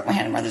I also broke my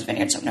hand in Martha's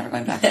Vineyard, so I'm never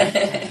going back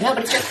there. no,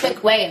 but it's a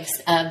quick way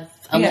of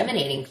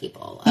eliminating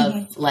people,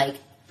 of like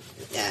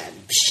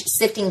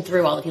sifting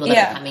through all the people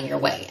that are coming your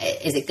way.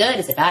 Is it good?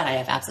 Is it bad? I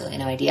have absolutely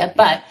no idea.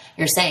 But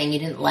you're saying you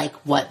didn't like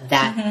what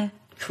that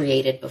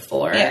created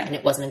before, and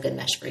it wasn't a good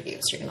mesh for you,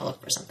 so you're going to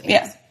look for something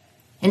else.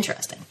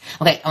 Interesting.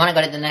 Okay, I want to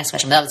go to the next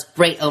question. But that was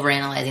great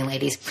overanalyzing,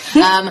 ladies.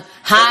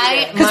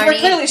 Hi, Because Marnie. we're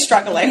clearly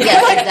struggling.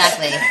 Yes,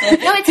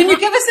 exactly. No, it's Can you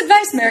give us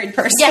advice, married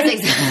person? Yes,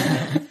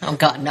 exactly. Oh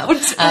God, no.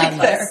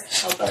 There.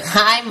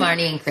 Hi,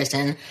 Marnie and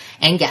Kristen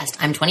and guest.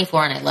 I'm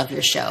 24 and I love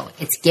your show.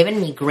 It's given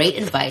me great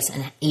advice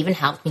and even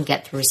helped me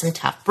get through some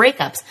tough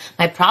breakups.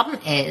 My problem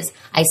is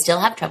I still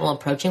have trouble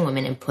approaching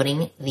women and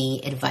putting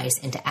the advice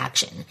into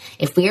action.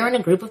 If we are in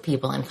a group of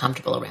people I'm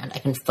comfortable around, I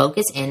can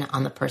focus in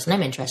on the person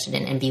I'm interested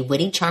in and be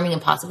witty, charming,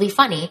 and possibly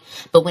funny.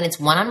 But when it's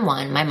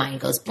one-on-one, my mind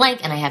goes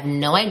blank and I have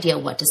no idea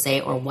what to say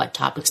or what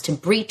topics to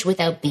breach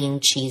without being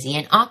cheesy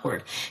and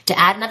awkward. To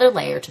add another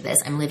layer to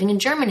this, I'm living in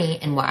Germany,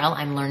 and while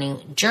I'm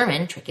learning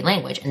German, tricky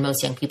language, and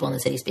most young people in the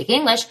city speak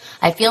English,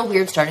 I feel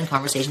weird starting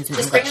conversations in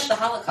Just bring English. up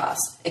the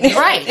Holocaust.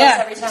 Right.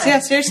 Every time. Yeah,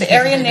 seriously.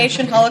 Aryan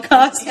Nation,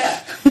 Holocaust.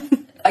 Yeah.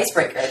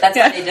 Icebreaker. That's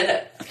why they did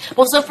it.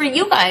 Well, so for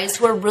you guys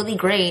who are really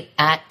great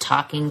at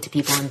talking to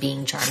people and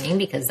being charming,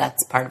 because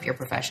that's part of your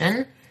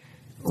profession,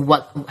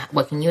 what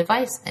can you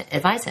advise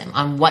him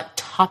on what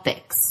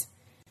topics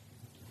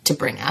to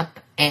bring up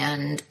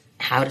and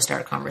how to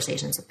start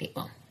conversations with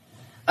people?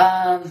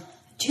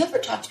 Do you ever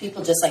talk to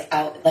people just like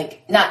out,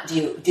 like not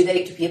do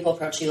people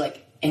approach you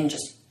like in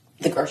just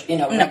the grocery,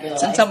 regular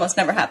It's life? almost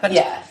never happened.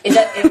 Yeah,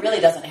 it really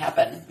doesn't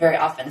happen very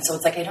often. So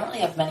it's like I don't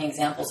really have many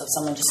examples of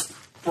someone just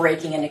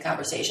breaking into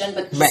conversation,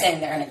 but he's saying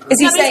they're in a group. Is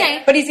he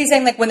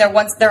saying like when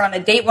they're on a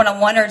date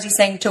one-on-one, or is he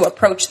saying to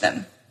approach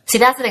them? See,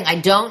 that's the thing. I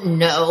don't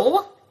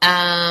know.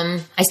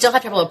 I still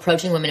have trouble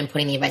approaching women and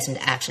putting the advice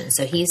into action.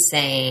 So he's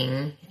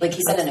saying, like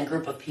he said, in a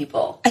group of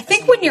people. I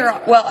think when you're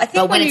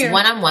but when it's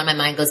one-on-one, my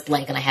mind goes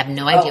blank and I have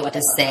no idea what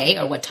to say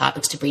or what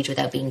topics to breach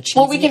without being cheesy.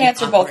 Well, we can and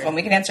answer awkward. both of them.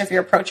 We can answer if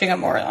you're approaching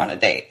them or on a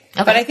date.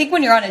 Okay. But I think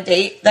when you're on a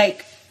date,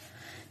 like,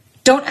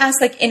 don't ask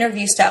like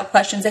interview style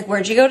questions like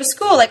where'd you go to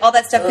school, like all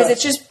that stuff, because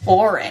it's just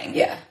boring.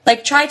 Yeah.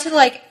 Like try to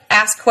like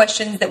ask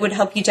questions that would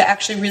help you to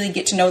actually really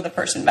get to know the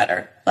person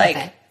better. Like,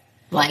 Okay.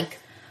 Like?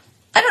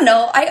 I don't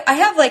know. I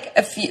have like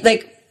a few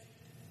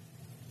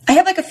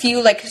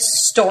like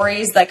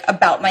stories like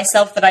about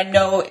myself that I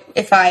know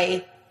if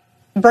I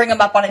bring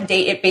them up on a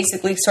date, it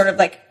basically sort of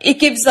like it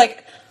gives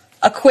like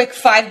a quick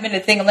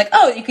 5-minute thing. I'm like,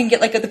 oh, you can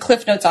get like the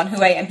cliff notes on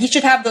who I am. He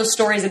should have those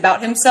stories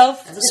about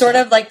himself, sort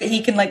of like that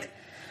he can like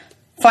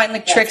find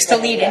like tricks to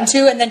lead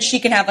into, and then she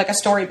can have like a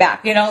story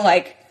back.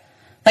 Like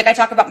I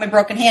talk about my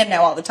broken hand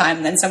now all the time,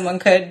 and then someone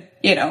could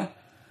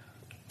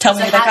tell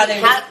me So like how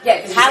they.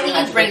 do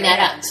you bring that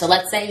up? So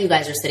let's say you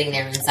guys are sitting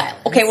there in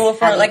silence. Okay, well,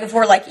 if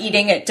we're like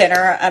eating at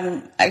dinner,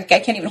 I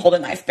can't even hold a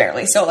knife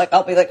barely. So like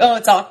I'll be like, oh,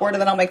 it's awkward, and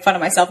then I'll make fun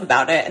of myself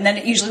about it, and then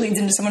it usually leads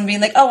into someone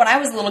being like, oh, when I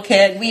was a little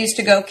kid, we used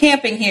to go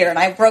camping here, and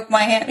I broke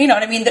my hand. You know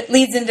what I mean? That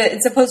leads into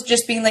it's supposed to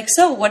just being like,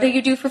 so what do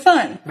you do for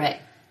fun? Right.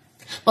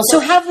 Well, So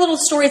have little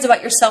stories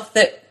about yourself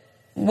that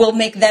will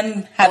make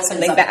them have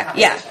something back.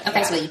 Yeah.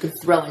 Okay, so that you could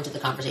throw into the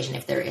conversation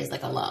if there is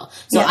like a lull.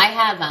 So I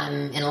have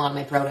in a lot of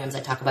my programs, I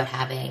talk about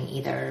having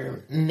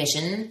either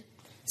mission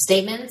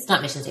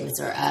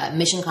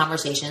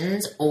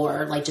conversations,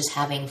 or like just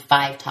having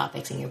 5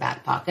 topics in your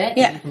back pocket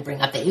that you can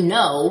bring up that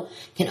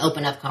can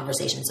open up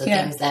conversations. So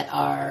things that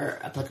are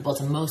applicable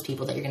to most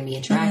people that you're going to be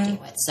interacting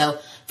with. So,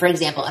 for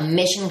example, a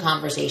mission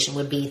conversation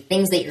would be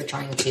things that you're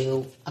trying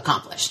to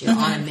accomplish. You're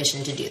on a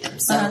mission to do them.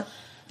 So.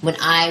 When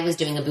I was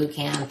doing a boot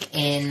camp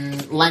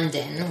in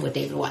London with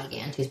David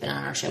Wygant, who's been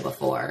on our show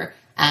before,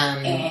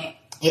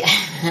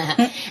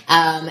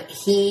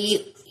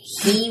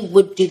 he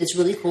would do this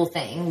really cool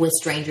thing with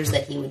strangers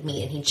that he would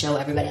meet, and he'd show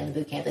everybody on the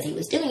boot camp that he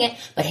was doing it.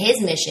 But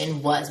his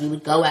mission was we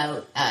would go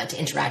out to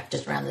interact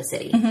just around the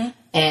city,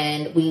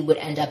 and we would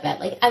end up at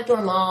like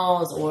outdoor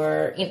malls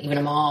or even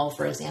a mall,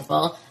 for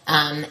example.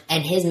 And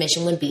his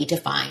mission would be to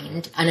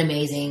find an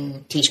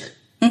amazing T-shirt.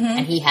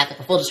 And he had like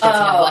a full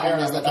description of what he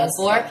was looking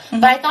for.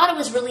 But I thought it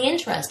was really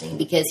interesting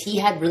because he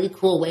had really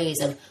cool ways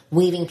of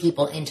weaving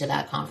people into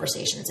that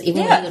conversation. So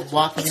even when he would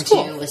walk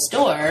into a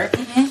store,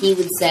 he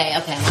would say,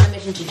 okay, I'm on a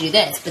mission to do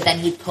this. But then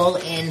he'd pull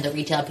in the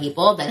retail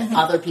people, then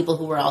other people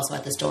who were also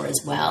at the store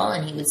as well.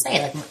 And he would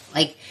say,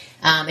 like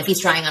if he's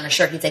trying on a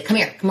shirt, he'd say,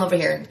 come over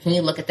here. Can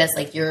you look at this?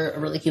 Like, you're a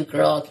really cute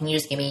girl. Can you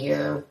just give me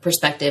your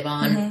perspective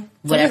on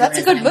whatever? That's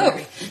a good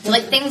move. So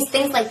like things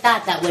like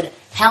that would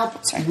help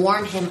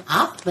warm him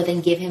up, but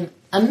then give him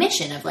a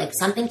mission of like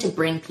something to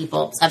bring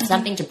people,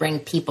 something to bring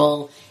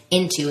people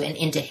into and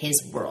into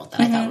his world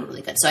that I thought were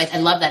really good. So I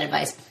love that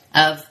advice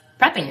of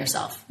prepping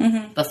yourself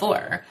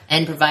before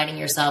and providing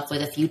yourself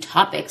with a few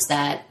topics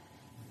that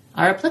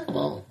are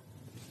applicable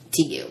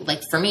to you.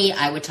 Like for me,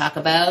 I would talk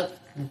about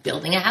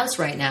building a house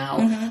right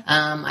now.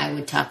 I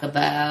would talk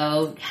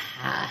about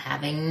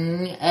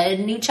having a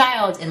new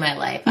child in my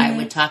life. I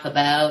would talk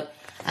about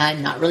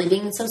not really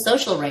being so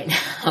social right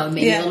now.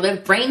 Maybe a little bit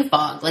of brain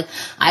fog. Like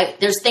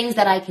there's things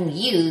that I can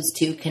use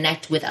to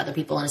connect with other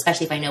people, and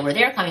especially if I know where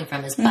they're coming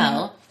from as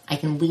well, I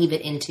can weave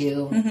it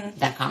into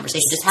that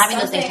conversation. Just having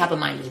those things top of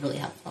mind is really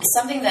helpful.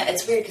 Something that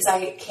it's weird because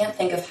I can't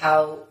think of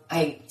how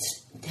I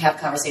have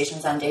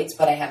conversations on dates,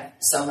 but I have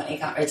so many.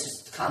 It's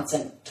just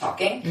constant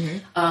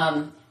talking.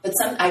 But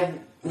I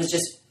was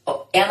just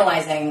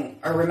analyzing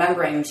or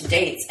remembering to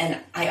dates, and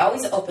I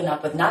always open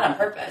up with, not on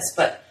purpose,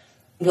 but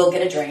we'll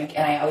get a drink,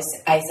 and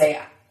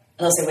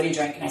they'll say, what do you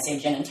drink? And I say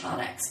gin and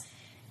tonics.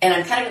 And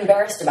I'm kind of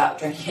embarrassed about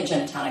drinking a gin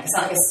and tonic. It's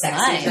not like a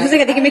sexy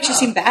drink. I think it makes you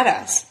seem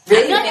badass.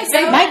 Really?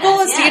 My goal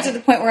is to get to the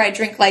point where I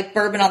drink like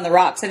bourbon on the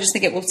rocks. I just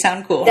think it will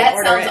sound cool. That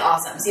sounds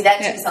awesome. See,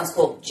 that to me sounds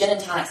cool. Gin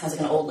and tonic sounds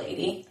like an old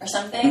lady or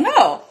something.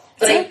 No.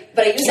 But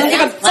I use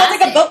sounds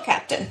like a boat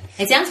captain.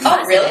 It sounds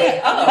classic. Oh, really?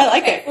 Oh, I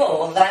like it. Cool.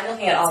 Well, then I'm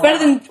looking at all It's better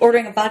than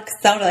ordering a vodka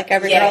soda like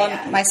every girl,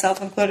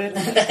 myself included.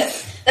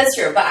 That's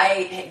true. But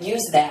I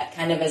use that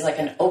kind of as like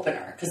an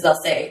opener because they'll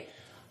say,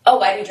 oh,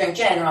 why do you drink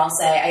gin? Or I'll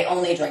say, I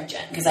only drink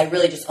gin because I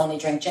really just only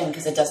drink gin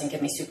because it doesn't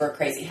give me super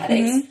crazy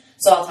headaches.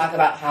 So I'll talk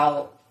about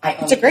how I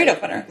only it's a great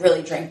opener.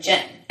 Really drink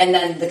gin. And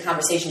then the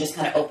conversation just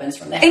kind of opens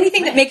from there.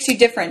 Anything that makes you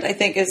different, I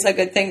think, is a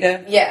good thing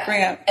to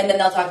bring up. And then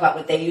they'll talk about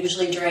what they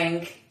usually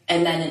drink.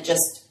 And then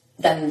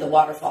then the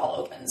waterfall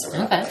opens or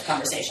whatever the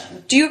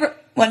conversation. Do you ever,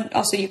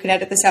 also you can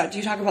edit this out, do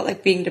you talk about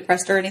like being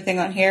depressed or anything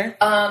on here?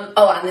 On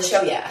the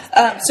show,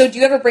 yeah. So do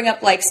you ever bring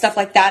up like stuff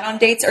like that on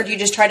dates, or do you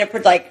just try to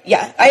put like,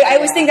 I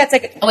always think that's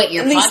like... Oh wait,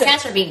 your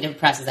podcast or being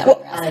depressed, is that what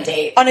you're asking? On a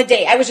date. On a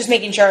date. I was just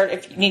making sure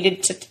if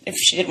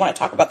she didn't want to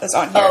talk about this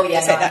on here. Oh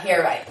yeah, no,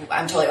 here,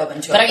 I'm totally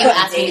open to it. But are you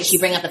asking, did she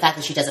bring up the fact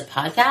that she does a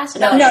podcast?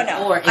 No.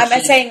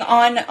 I'm saying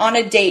on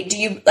a date, do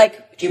you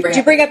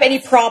bring up any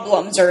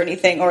problems or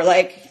anything, or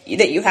like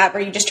that you have, or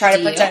you just try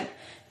to pretend?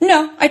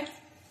 No,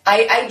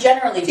 I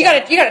generally you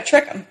gotta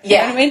trick them.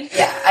 Yeah, you know what I mean?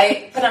 Yeah,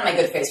 I put on my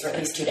good face for at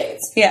least 2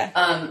 dates.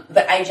 Yeah,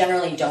 but I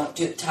generally don't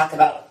talk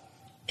about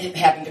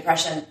having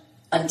depression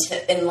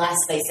unless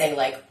they say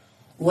like,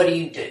 "What do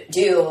you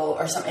do?"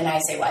 or something. And I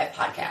say, "Well, I have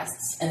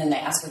podcasts," and then they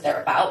ask what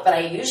they're about. But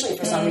I usually,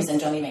 for some reason,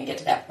 don't even get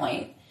to that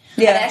point.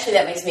 Yeah, and actually,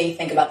 that makes me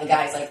think about the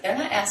guys. Like, they're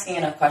not asking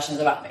enough questions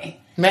about me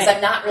because I'm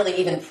not really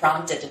even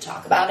prompted to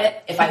talk about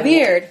it. If I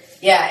weird.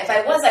 Yeah, if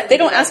I was, I would. They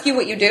don't ask you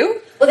what you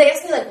do? Well, they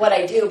ask me like what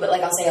I do, but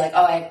like I'll say like,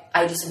 oh,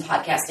 I do some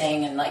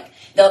podcasting, and like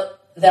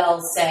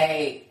they'll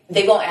say,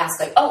 they won't ask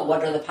like, oh,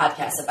 what are the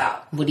podcasts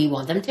about? Would you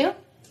want them to?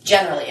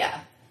 Generally,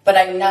 yeah. But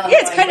I'm now. Yeah,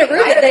 it's kind of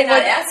rude that they're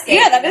not asking.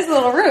 Yeah, that is a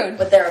little rude.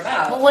 What they're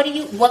about. Well,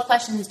 what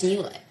questions do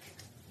you like?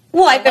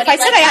 Well, if I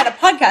said I had a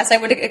podcast, I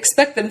would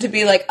expect them to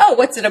be like, "Oh,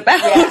 what's it about?"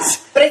 Yeah.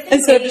 But I think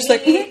instead of just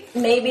like,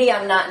 maybe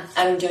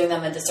I'm doing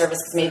them a disservice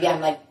because maybe I'm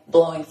like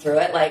blowing through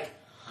it, like,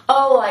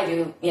 oh, I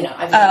do,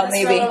 I've done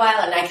this for a little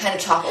while, and I kind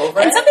of talk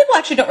over it. And some people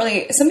actually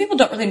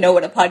don't really know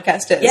what a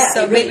podcast is. Yeah,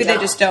 so maybe they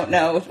just don't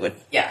know.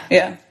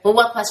 Yeah. Well,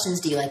 what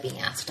questions do you like being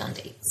asked on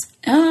dates?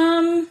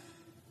 I'm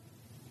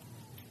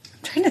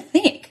trying to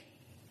think.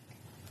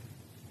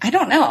 I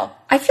don't know.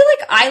 I feel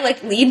like I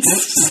lead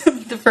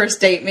the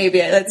first date. Maybe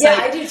that's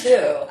I do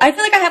too. I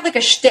feel like I have like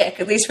a shtick,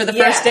 at least for the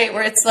first date,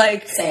 where it's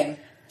like same.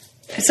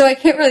 So I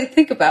can't really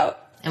think about.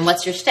 And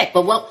what's your shtick?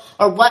 But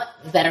what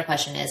better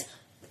question is,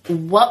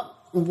 what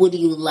would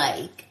you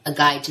like a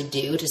guy to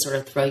do to sort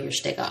of throw your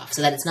shtick off,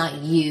 so that it's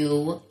not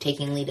you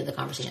taking lead of the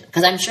conversation?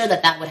 Because I'm sure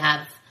that would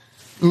have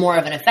more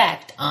of an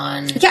effect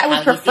on. Yeah, I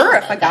would prefer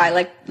if a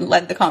guy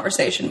led the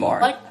conversation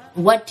more.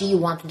 What do you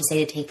want them to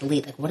say to take the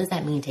lead? Like, what does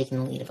that mean,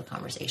 taking the lead of a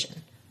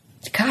conversation?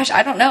 Gosh,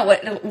 I don't know.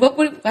 What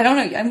would I don't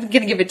know. I'm going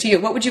to give it to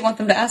you. What would you want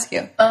them to ask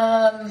you?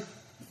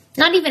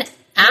 Not even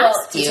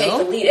ask you. Take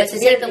the lead. But to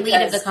take the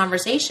lead of the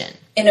conversation.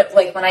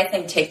 Like when I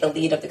think take the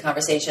lead of the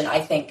conversation, I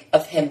think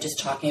of him just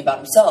talking about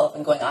himself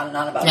and going on and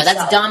on about himself. No,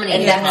 that's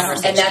dominating the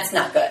conversation. And that's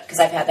not good because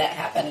I've had that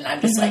happen, and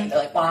I'm just like, they're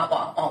like, wah,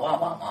 wah, wah, wah,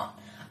 wah, wah.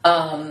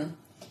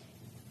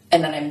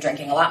 And then I'm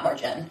drinking a lot more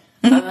gin.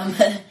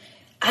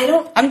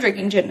 I'm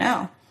drinking gin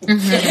now.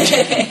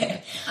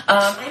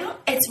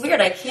 It's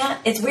weird.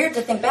 It's weird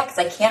to think back because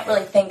I can't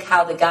really think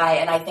how the guy,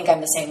 and I think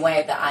I'm the same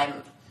way, that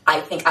I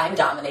think I'm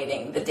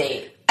dominating the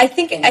date. I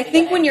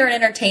think when you're an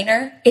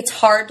entertainer, it's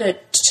hard to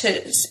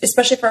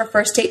especially for a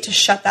first date, to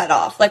shut that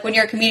off. Like when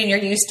you're a comedian, you're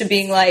used to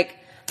being like,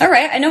 all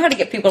right, I know how to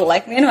get people to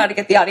like me. I know how to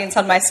get the audience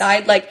on my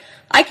side. Like,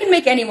 I can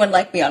make anyone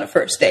like me on a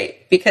first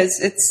date because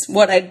it's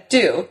what I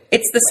do.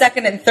 It's the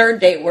second and third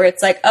date where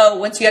it's like, oh,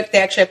 once they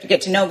actually have to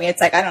get to know me, it's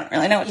like, I don't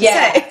really know what to say.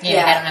 I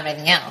don't have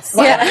anything else.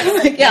 I'm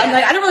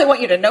like, I don't really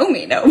want you to know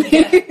me.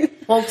 Yeah.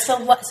 Well,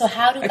 so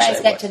how do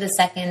guys get to the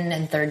second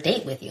and third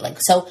date with you?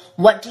 Like, so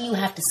what do you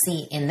have to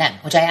see in them?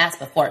 Which I asked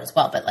before as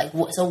well, but like,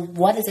 so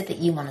what is it that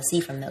you want to see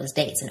from those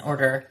dates in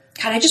order?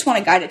 God, I just want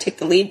a guy to take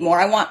the lead more.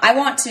 I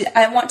want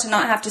to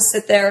not have to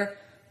sit there,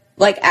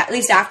 like, at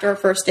least after a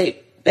first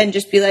date and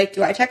just be like,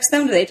 do I text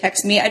them? Do they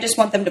text me? I just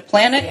want them to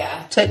plan it,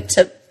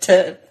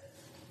 to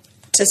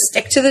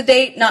stick to the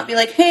date, not be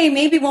like, hey,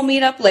 maybe we'll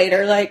meet up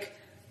later. And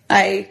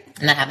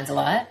that happens a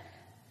lot?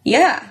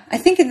 Yeah. I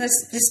think in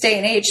this day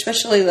and age,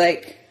 especially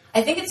like...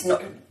 I think it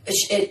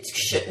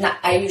should not,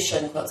 I use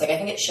should in quotes. Like, I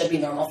think it should be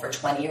normal for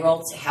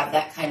 20-year-olds to have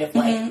that kind of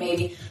like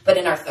maybe, but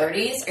in our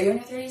 30s, are you in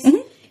your 30s?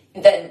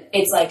 Mm-hmm. Then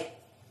it's like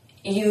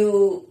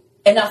you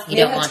don't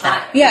want time.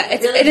 That. Yeah,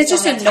 it's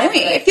just annoying.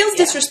 It feels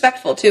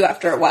disrespectful too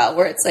after a while,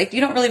 where it's like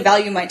you don't really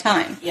value my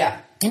time.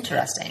 Yeah.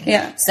 Interesting.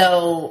 Yeah.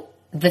 So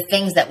the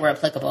things that were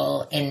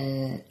applicable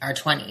in our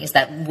 20s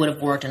that would have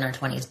worked in our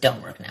 20s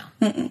don't work now.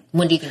 Mm-mm.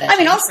 When do you think that?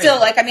 I'll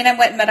still I went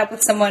and met up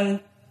with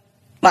someone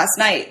last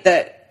night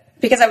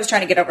because I was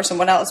trying to get over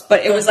someone else,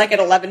 but it was like at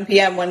 11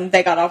 p.m. when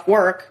they got off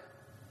work,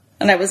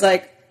 and I was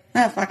like,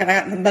 fuck it, I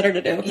got nothing better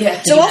to do.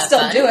 Yeah. So I'll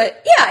still do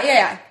it.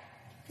 Yeah.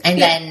 And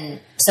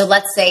then, so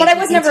let's say, but I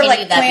was never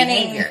like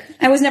planning. Behavior.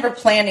 I was never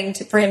planning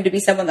for him to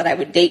be someone that I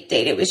would date.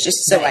 It was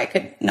just so I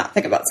could not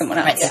think about someone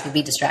else. Right, so you could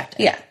be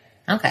distracted. Yeah.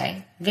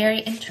 Okay, very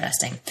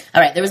interesting.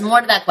 All right, there was more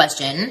to that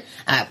question,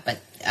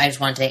 but I just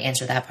wanted to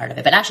answer that part of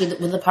it. But actually,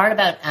 the part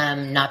about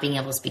not being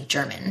able to speak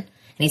German, and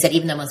he said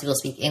even though most people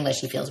speak English,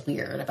 he feels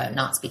weird about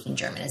not speaking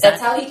German.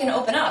 That's how he can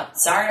open up.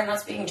 Sorry, I'm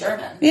not speaking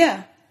German.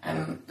 Yeah.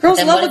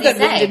 Girls love a good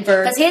wounded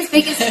bird. Because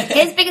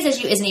his biggest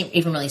issue isn't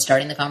even really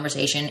starting the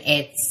conversation.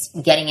 It's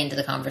getting into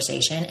the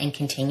conversation and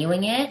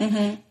continuing it.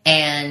 Mm-hmm.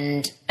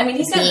 And I mean,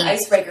 he's got an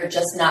icebreaker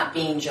just not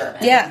being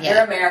German. Yeah.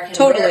 You're American.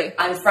 Totally.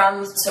 I'm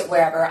from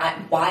wherever.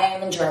 Why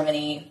I'm in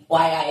Germany.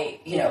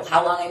 Why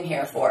how long I'm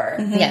here for.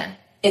 Mm-hmm. Yeah.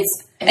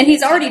 And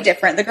he's already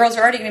different. The girls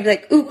are already going to be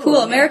like, ooh, cool,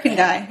 American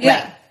guy.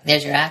 Yeah. Right.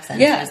 There's your accent.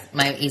 Yeah. There's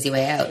my easy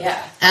way out.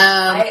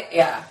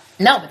 Yeah.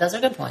 No, but those are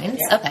good points.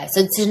 Yeah. Okay,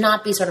 so to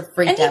not be sort of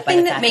freaked out by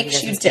the fact that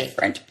makes you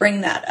different, bring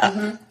that up.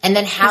 Mm-hmm. And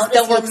then how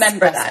does they'll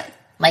remember that? It?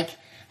 Like,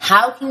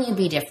 how can you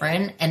be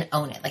different and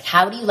own it? Like,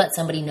 how do you let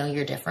somebody know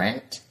you're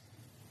different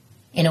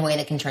in a way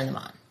that can turn them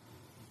on?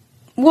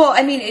 Well,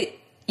 I mean,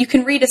 you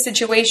can read a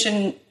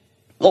situation.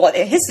 Well,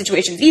 his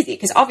situation's easy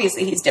because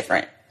obviously he's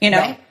different,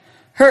 Right.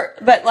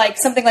 But like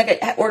something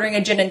like ordering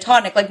a gin and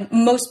tonic, like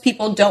most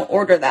people don't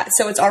order that,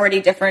 so it's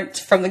already different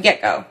from the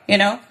get-go,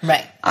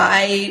 Right.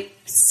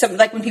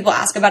 Like when people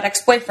ask about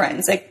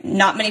ex-boyfriends, like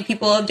not many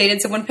people have dated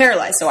someone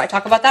paralyzed, so I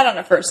talk about that on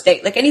a first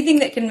date. Like anything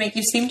that can make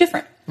you seem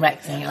different. Right,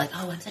 and you're like,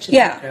 oh, I'm such a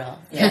good girl.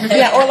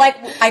 Yeah. Or like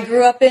I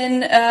grew up in,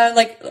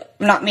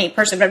 not me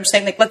personally, but I'm just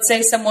saying, like, let's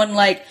say someone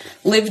like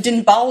lived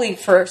in Bali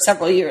for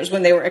several years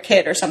when they were a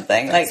kid or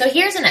something. Like, so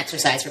here's an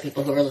exercise for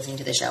people who are listening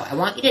to the show. I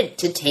want you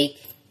to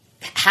take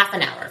half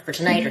an hour for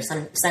tonight or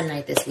some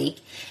night this week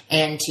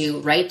and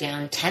to write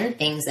down 10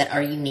 things that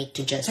are unique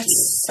to just you.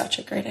 That's such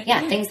a great idea.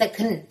 Yeah, things that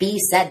couldn't be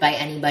said by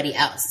anybody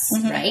else,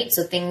 right?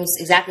 So things,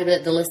 exactly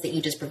the list that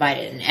you just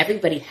provided, and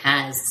everybody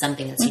has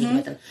something that's unique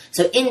with them.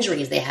 So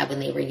injuries they had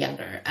when they were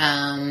younger.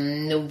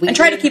 And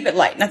try to keep it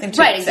light, nothing too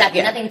right,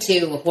 exactly, nothing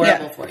too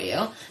horrible for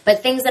you.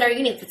 But things that are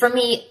unique. For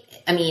me,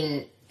 I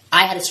mean,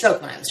 I had a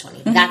stroke when I was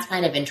 20. That's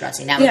kind of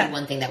interesting. That would be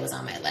one thing that was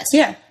on my list.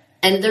 Yeah.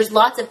 And there's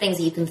lots of things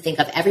that you can think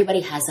of. Everybody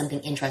has something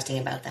interesting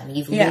about them.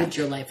 You've lived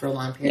your life for a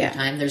long period of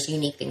time. There's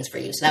unique things for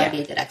you. So that would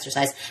be a good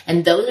exercise.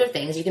 And those are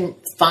things you can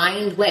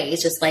find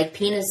ways, just like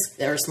penis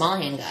or small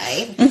hand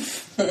guy.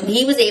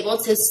 He was able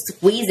to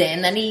squeeze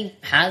in that he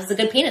has a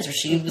good penis, or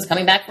she was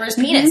coming back for his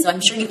penis. So I'm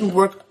sure you can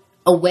work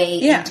a way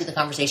into the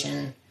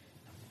conversation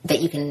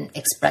that you can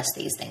express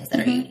these things that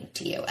are unique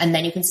to you. And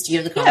then you can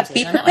steer the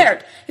conversation. Yeah, be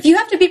prepared. If you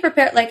have to be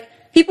prepared, like,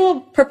 people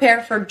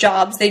prepare for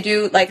jobs. They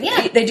do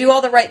they do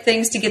all the right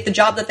things to get the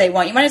job that they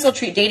want. You might as well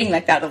treat dating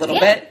like that a little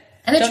bit.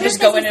 And the Don't truth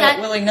just go is into it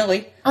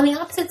willy-nilly. On the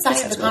opposite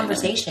side of the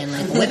conversation,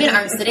 like women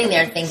aren't sitting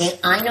there thinking,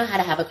 I know how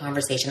to have a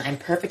conversation. I'm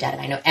perfect at it.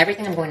 I know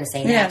everything I'm going to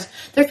say next.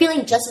 They're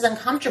feeling just as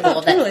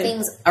uncomfortable that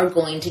things are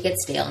going to get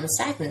stale and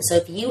stagnant. So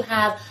if you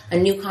have a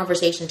new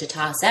conversation to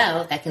toss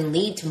out that can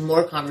lead to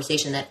more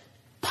conversation that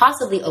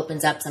possibly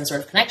opens up some sort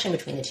of connection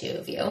between the two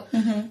of you,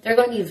 they're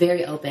going to be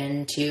very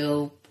open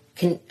to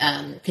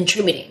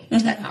contributing to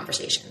that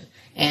conversation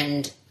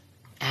and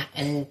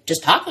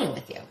just talking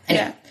with you.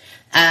 Anyway,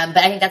 but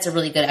I think that's a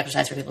really good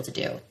exercise for people to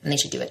do, and they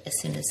should do it as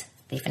soon as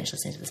they finish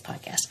listening to this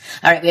podcast.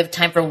 All right, we have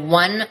time for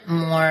one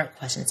more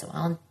question, so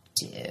I'll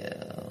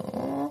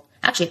do...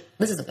 Actually,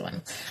 this is a good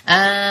one.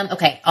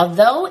 Okay,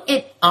 although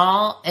it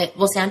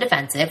will sound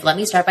offensive, let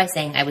me start by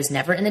saying I was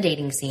never in the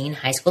dating scene,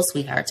 high school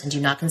sweethearts, and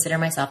do not consider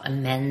myself a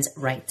men's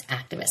rights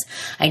activist.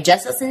 I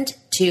just listened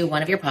to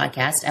one of your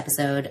podcasts,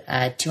 episode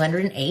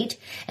 208,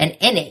 and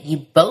in it, you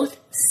both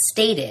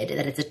stated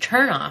that it's a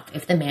turnoff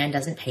if the man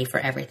doesn't pay for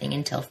everything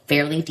until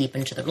fairly deep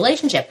into the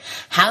relationship.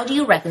 How do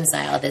you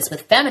reconcile this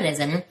with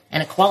feminism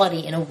and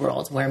equality in a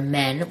world where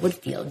men would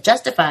feel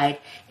justified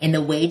in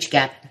the wage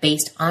gap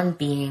based on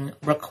being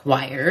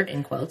required,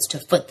 in quotes, to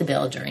foot the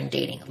bill during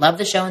dating? Love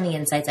the show and the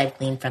insights I've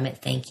gleaned from it.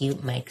 Thank you,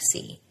 Mike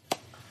C.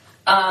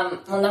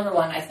 Well, number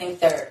one, I think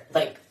they're,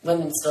 like,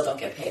 women still don't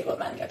get paid what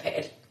men get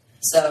paid.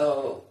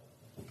 So,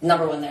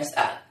 number one, there's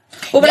that.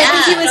 Well, but I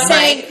think he was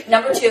saying... Like,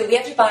 number two, we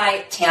have to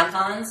buy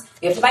tampons,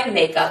 we have to buy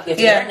makeup, we have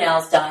to get our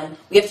nails done,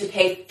 we have to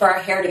pay for our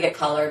hair to get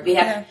colored, we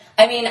have...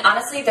 I mean,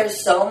 honestly,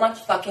 there's so much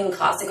fucking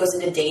cost that goes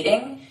into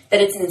dating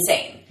that it's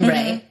insane.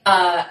 Right.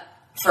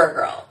 For a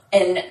girl.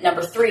 And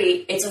number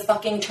three, it's a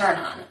fucking turn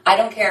on. I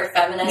don't care,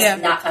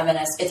 feminist, not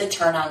feminist. It's a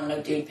turn on when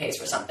a dude pays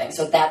for something.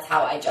 So that's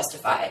how I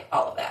justify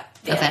all of that.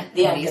 The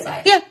end,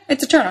 goodbye. Yeah,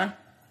 it's a turn on.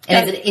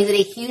 And is it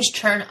a huge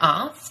turn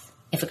off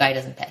if a guy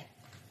doesn't pay?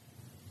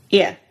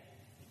 Yeah.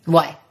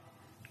 Why?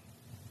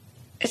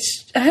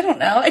 I don't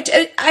know.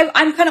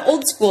 I'm kind of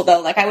old school though.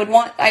 Like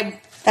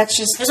that's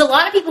just. There's a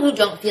lot of people who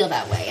don't feel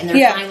that way, and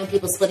they're fine with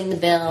people splitting the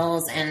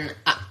bills. And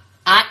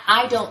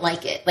I don't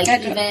like it. Like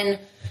even.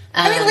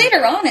 I mean,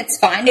 later on it's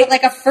fine, but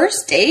like a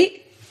first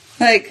date,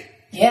 like.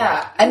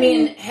 Yeah, I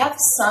mean, have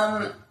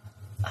some.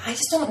 I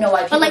just don't know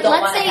why people but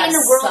don't let's say in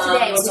the world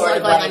today, people are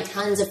going on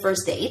tons of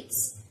first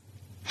dates.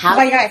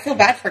 Well, yeah, I feel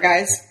bad for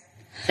guys.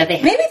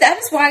 Maybe that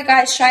is why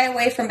guys shy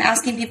away from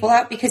asking people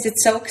out because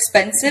it's so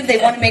expensive.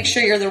 They want to make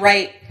sure you're the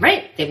right.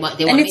 They want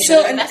to make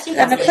sure in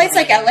a place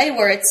like LA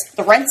where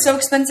the rent's so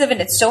expensive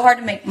and it's so hard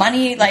to make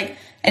money, like,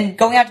 and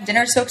going out to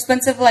dinner is so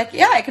expensive. Like,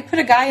 yeah, I could put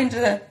a guy into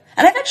the.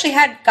 And I've actually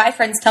had guy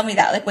friends tell me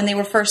that, like when they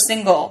were first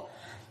single,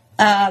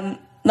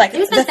 like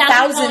the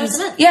thousands,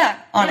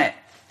 on it.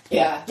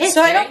 Yeah.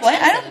 So I don't.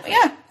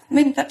 Yeah. I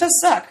mean, that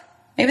does suck.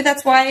 Maybe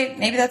that's why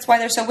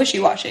they're so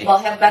wishy-washy. Well,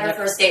 have better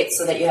first dates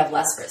so that you have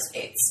less first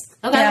dates.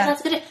 Okay,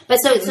 that's good. But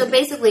so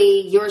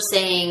basically, you're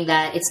saying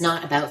that it's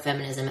not about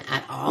feminism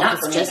at all. Not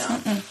it's for just.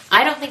 Me, no.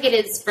 I don't think it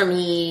is for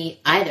me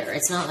either.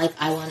 It's not like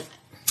I want.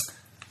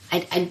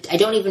 I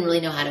don't even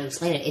really know how to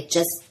explain it.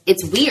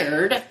 It's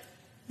weird.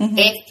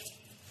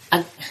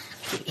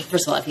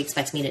 First of all, if he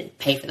expects me to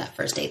pay for that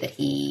first date that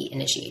he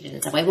initiated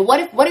in some way, but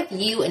what if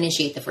you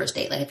initiate the first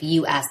date? Like if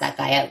you ask that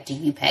guy out, do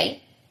you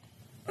pay?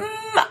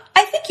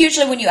 I think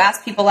usually when you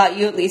ask people out,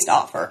 you at least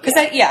offer because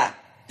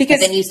Because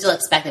then you still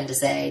expect them to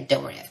say,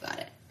 "Don't worry, I've got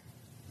it."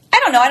 I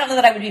don't know. I don't know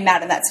that I would be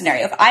mad in that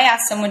scenario. If I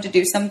asked someone to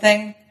do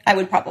something, I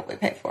would probably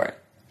pay for it.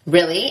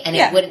 Really? And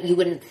you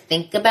wouldn't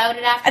think about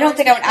it after? I don't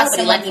think I would ask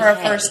someone for a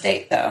first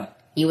date, though.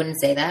 You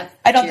wouldn't say that?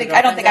 I don't think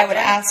I would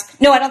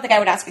ask. No, I don't think I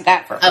would ask a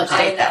guy for a first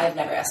date. I've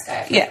never asked a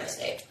guy for a first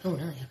date. Oh,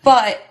 really?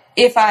 But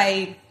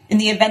in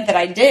the event that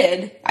I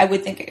did, I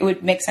would think it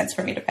would make sense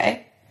for me to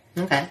pay.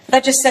 Okay. But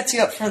that just sets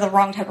you up for the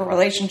wrong type of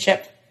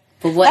relationship.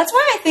 But what? That's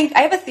why I think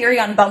I have a theory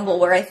on Bumble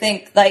where I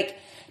think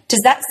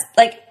does that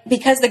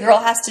because the girl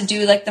has to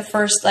do the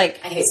first I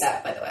hate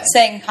that, by the way,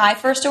 saying hi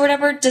first or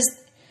whatever.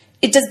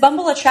 Does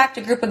Bumble attract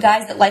a group of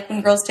guys that like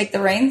when girls take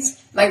the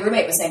reins? My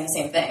roommate was saying the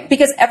same thing.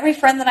 Because every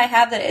friend that I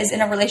have that is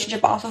in a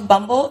relationship off of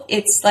Bumble,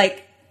 it's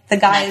like the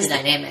guy is the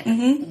dynamic.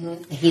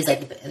 Mm-hmm. He's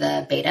like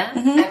the beta.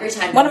 Mm-hmm. Every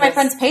time one of my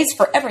friends pays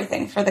for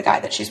everything for the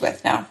guy that she's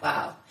with now.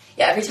 Wow.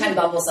 Yeah, every time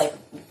Bumble's like,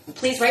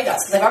 please rate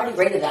us, because I've already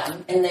rated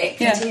them, and they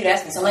continue to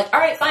ask me. So I'm like, all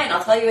right, fine,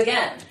 I'll tell you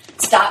again.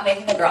 Stop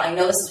making the girl. I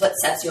know this is what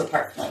sets you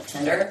apart from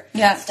Tinder.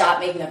 Yeah. Stop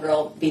making the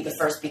girl be the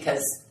first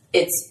because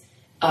it's,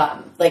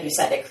 like you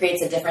said, it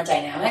creates a different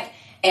dynamic.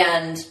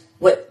 And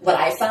what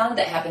I found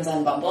that happens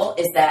on Bumble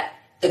is that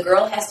the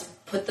girl has to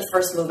put the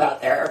first move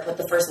out there or put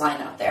the first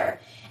line out there.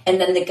 And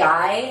then the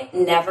guy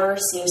never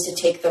seems to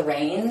take the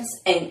reins.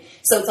 And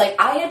so it's like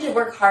I had to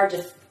work hard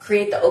to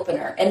create the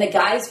opener. And the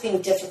guy's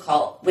being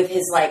difficult with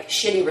his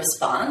shitty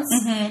response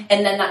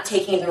and then not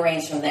taking the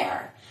reins from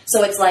there.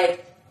 So it's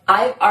like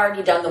I've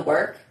already done the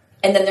work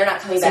and then they're not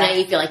coming back. So now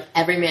you feel like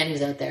every man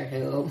who's out there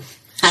who...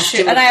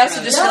 And I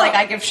also just feel like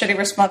I give shitty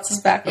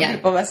responses back when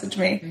people message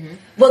me. Mm-hmm.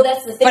 Well,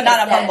 that's the thing. But not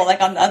on Bumble,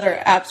 like on the other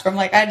apps where I'm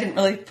like, I didn't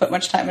really put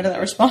much time into that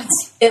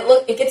response.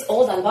 It gets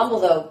old on Bumble,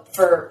 though,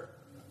 for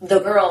the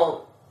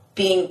girl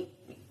being...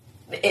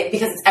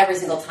 because it's every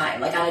single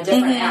time. Like on a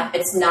different app,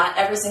 it's not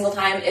every single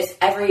time. If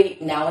every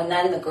now and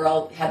then the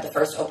girl had the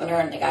first opener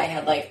and the guy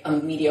had a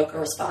mediocre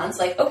response,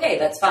 okay,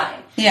 that's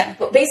fine. Yeah.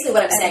 But basically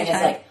what I'm saying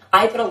is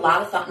I put a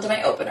lot of thought into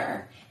my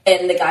opener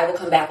and the guy will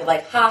come back with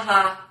ha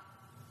ha,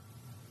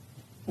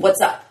 what's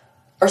up?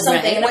 Or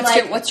something. Right.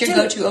 And what's your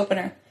go-to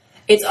opener?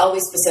 It's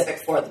always specific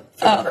for the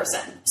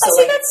person. So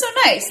see, that's so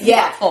nice.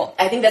 Yeah. Thoughtful.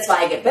 I think that's why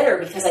I get bitter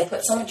because I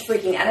put so much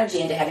freaking energy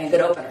into having a good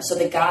opener. So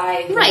the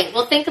guy... Right.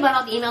 Well, think about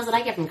all the emails that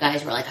I get from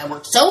guys who are I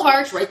worked so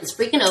hard to write this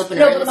freaking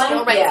opener and this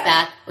girl writes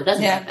back or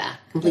doesn't write back.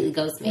 Completely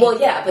goes to me. Well,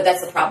 yeah, but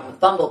that's the problem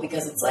with Bumble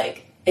because it's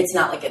it's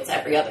not like it's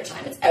every other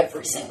time. It's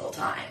every single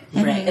time.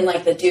 Right. And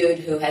the dude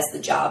who has the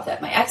job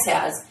that my ex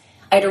has,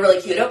 I had a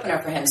really cute opener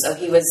for him. So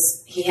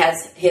he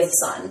has a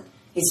son.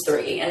 He's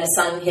 3. And his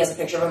son, he has a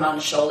picture of him on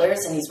his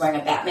shoulders, and he's wearing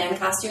a Batman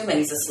costume, and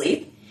he's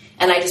asleep.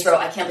 And I just wrote,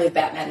 I can't believe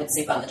Batman would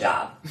sleep on the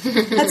job.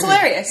 That's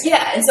hilarious.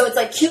 Yeah, and so it's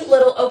like cute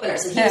little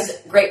openers. And he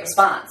was a great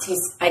response.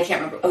 I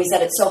can't remember. Oh, he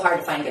said it's so hard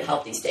to find good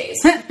help these days.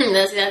 That's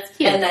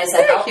cute. And I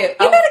said, Very cute. You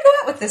gotta go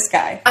out with this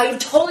guy. I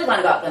totally want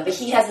to go out with him, but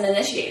he hasn't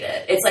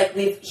initiated. It's like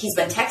he's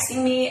been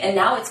texting me, and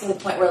now it's getting to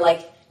the point where,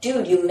 like,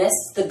 dude, you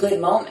missed the good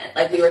moment.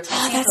 Like, we were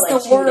texting for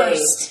like 2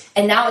 days,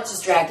 and now it's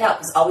just dragged out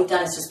because all we've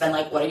done is just been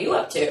like, what are you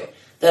up to?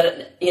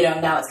 That, you know,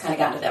 now it's kind of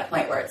gotten to that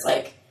point where it's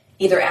like,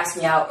 either ask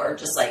me out or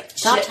just like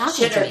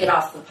shit or get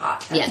off the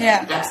pot.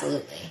 Yeah,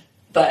 absolutely.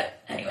 But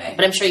anyway.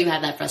 But I'm sure you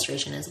have that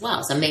frustration as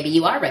well. So maybe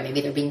you are right.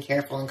 Maybe they're being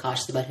careful and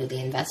cautious about who they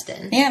invest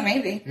in. Yeah,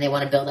 maybe. And they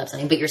want to build up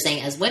something. But you're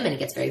saying as women, it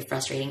gets very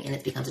frustrating and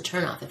it becomes a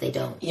turnoff if they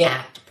don't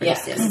act pretty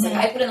soon. It's like,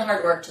 I put in the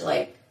hard work to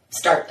like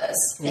start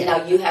this. And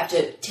now you have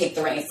to take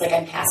the reins. Like,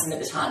 I'm passing the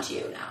baton to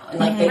you now. And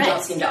like, they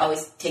don't seem to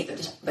always take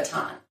the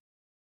baton.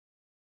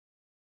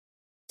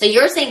 So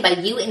you're saying by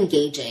you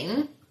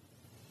engaging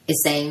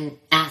is saying,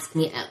 ask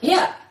me out.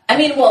 Yeah. I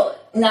mean, well,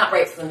 not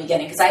right from the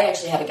beginning, because I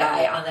actually had a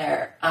guy on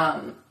there.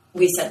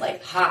 We said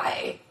like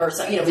hi or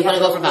so. You know, we want to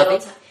go for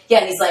coffee. Yeah,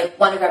 and he's like,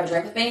 want to grab a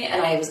drink with me?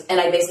 And I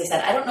basically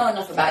said, I don't know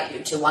enough about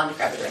you to want to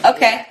grab a drink.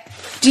 Okay.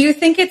 Do you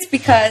think it's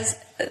because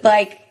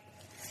like?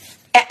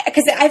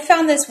 Because I've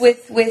found this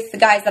with the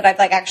guys that I've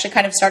like actually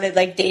kind of started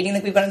like dating.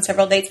 Like we've gone on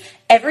several dates.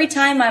 Every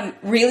time I'm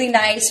really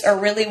nice or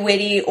really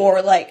witty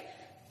or like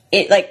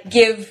it like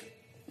give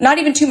not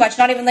even too much,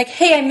 not even like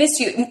hey I miss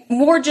you,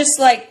 more just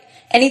like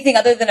anything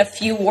other than a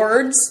few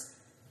words,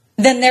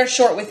 then they're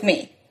short with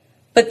me.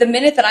 But the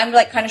minute that I'm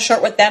like kind of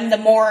short with them, the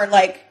more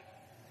like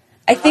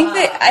I think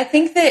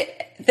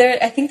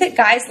that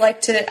guys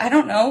like to, I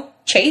don't know,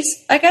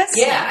 chase, I guess.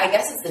 Yeah, I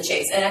guess it's the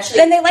chase. And actually,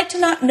 then they like to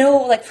not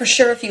know like for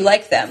sure if you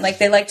like them. Like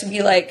they like to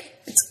be like,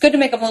 it's good to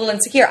make them a little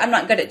insecure. I'm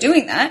not good at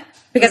doing that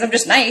because I'm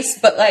just nice,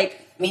 but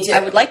like me too. I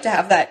would like to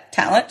have that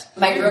talent.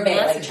 My roommate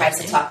like tries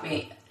to talk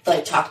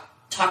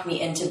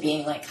me into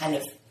being like kind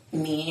of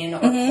mean or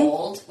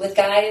cold with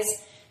guys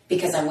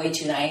because I'm way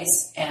too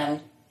nice,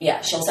 and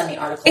yeah, she'll send me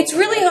articles. It's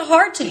really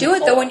hard to do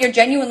it though when you're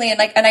genuinely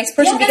like a nice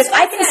person, because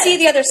I can see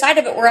the other side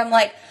of it where I'm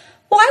like,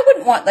 well, I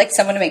wouldn't want like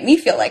someone to make me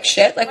feel like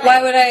shit. Like,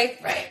 why would I?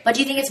 Right. But do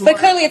you think it's more? But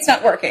clearly, it's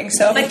not working.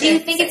 So, but do you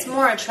think it's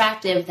more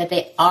attractive that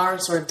they are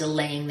sort of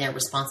delaying their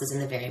responses in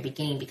the very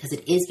beginning because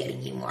it is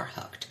getting you more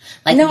hooked?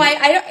 Like, no,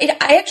 I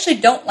actually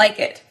don't like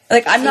it.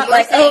 Like, I'm not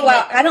like, oh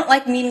wow, I don't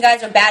like mean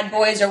guys or bad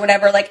boys or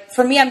whatever. Like,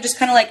 for me, I'm just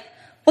kind of like,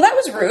 well, that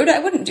was rude. I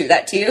wouldn't do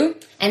that to you.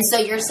 And so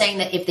you're saying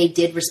that if they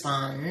did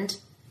respond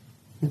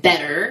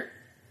better,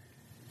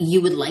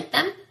 you would like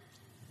them?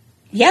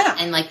 Yeah.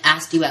 And like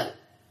ask you out?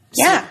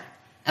 Yeah.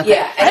 Okay.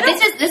 Yeah.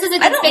 This is a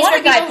good I don't space want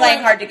for a guy people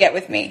playing hard to get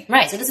with me.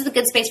 Right. So this is a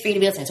good space for you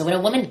to be listening. So when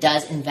a woman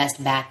does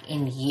invest back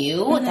in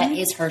you, that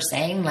is her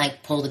saying,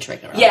 like, pull the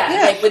trigger.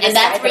 Yeah. Like, and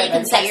that's where you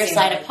can set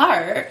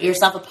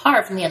yourself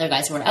apart from the other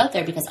guys who are out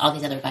there, because all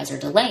these other guys are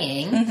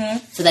delaying.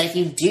 So that if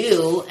you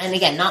do, and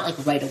again, not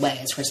like right away,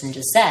 as Kristen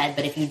just said,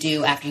 but if you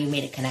do after you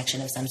made a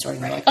connection of some sort,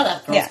 and you're like, oh,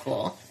 that girl's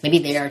cool. Maybe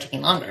they are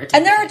taking longer.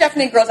 And there are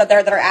definitely girls out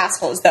there that are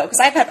assholes though, because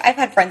I've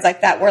had friends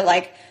like that where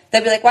like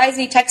they'll be like, why isn't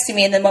he texting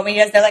me? And then when he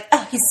does, they're like,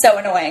 oh, he's so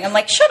annoying. I'm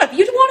like, shut up,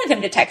 you wanted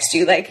him to text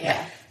you, like,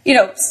 you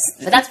know.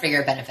 But that's for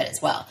your benefit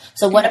as well.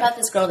 So what about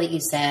this girl that you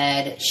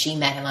said she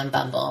met him on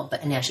Bumble,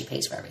 but now she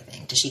pays for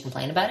everything? Does she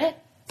complain about it?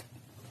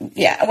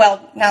 Yeah,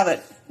 well, now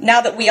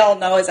that we all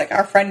know, is like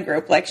our friend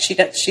group, like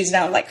she's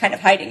now like kind of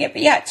hiding it.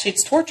 But yeah, she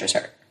just tortures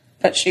her.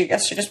 But she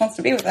just wants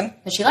to be with him.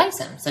 But she likes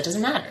him, so it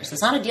doesn't matter. So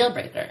it's not a deal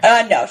breaker.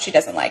 No, she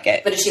doesn't like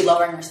it. But is she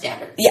lowering her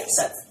standards? Yes.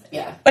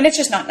 But it's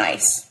just not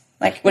nice,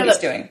 like what he's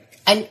doing.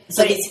 And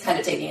so he's kind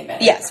of taking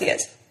advantage. Yes, he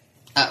is.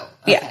 Oh,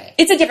 okay. Yeah.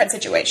 It's a different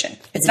situation.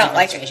 It's not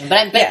like situation.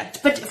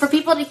 But for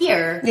people to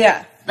hear,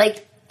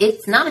 like,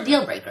 it's not a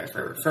deal breaker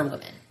for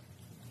women.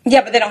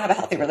 Yeah, but they don't have a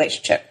healthy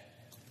relationship,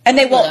 and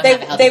they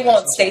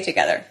won't stay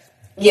together.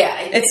 Yeah,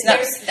 it's not.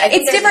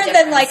 It's different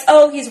than like,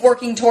 oh, he's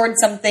working towards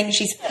something.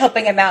 She's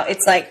helping him out.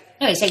 It's like,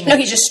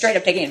 he's just straight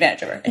up taking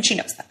advantage of her, and she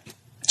knows that.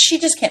 She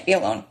just can't be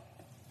alone.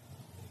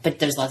 But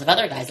there's lots of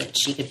other guys that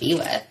she could be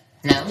with.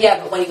 No.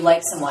 Yeah, but when you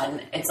like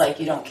someone, it's like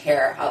you don't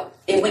care how.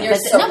 When you're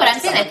but I'm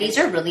saying that these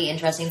are really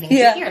interesting things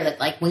to hear. That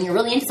like when you're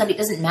really into somebody, it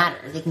doesn't matter.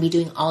 They can be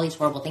doing all these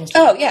horrible things to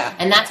you. Oh yeah,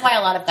 and that's why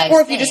a lot of guys. Or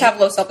if you just have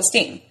low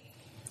self-esteem,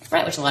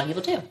 right? Which a lot of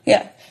people do.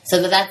 Yeah.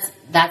 So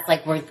that's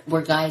like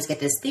where guys get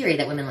this theory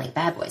that women like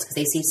bad boys because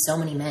they see so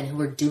many men who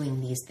are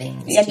doing these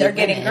things. And they're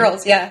getting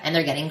girls, and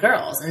they're getting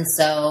girls. And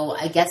so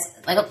I guess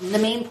like the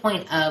main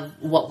point of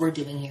what we're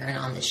doing here and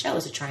on this show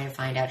is to try and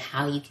find out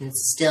how you can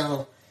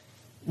still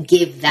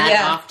give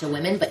that off to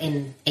women, but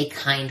in a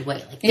kind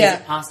way. Like, is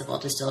it possible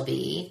to still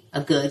be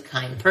a good,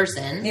 kind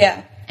person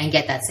and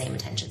get that same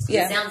attention? So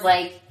it sounds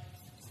like,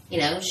 you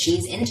know,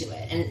 she's into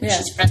it. And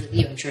she's friends with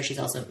you. I'm sure she's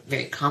also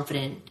very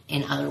confident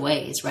in other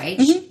ways, right?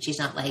 She's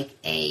not like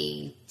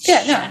a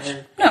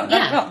shattered... No, not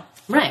at all.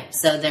 Right.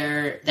 So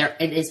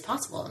it is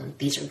possible. And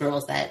these are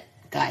girls that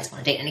guys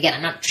want to date. And again,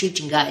 I'm not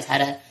teaching guys how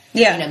to,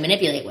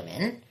 manipulate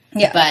women.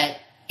 Yeah. But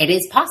it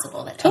is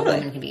possible that Totally.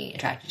 women can be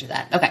attracted to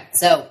that. Okay,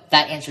 so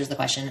that answers the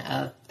question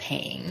of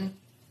paying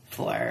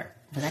for.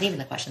 Was that even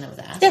the question that was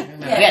asked? Yeah. I don't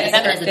remember. Yeah, the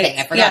feminism thing.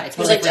 I forgot. Yeah. I He's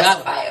totally like forgot.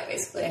 justify it,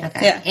 basically.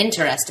 Okay. Yeah.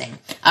 Interesting.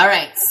 All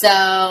right.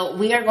 So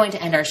we are going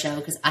to end our show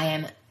because I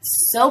am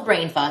so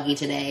brain foggy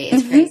today.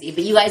 It's crazy.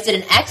 But you guys did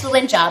an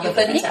excellent job. You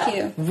couldn't tell. Thank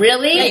you.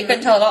 Really? Yeah, you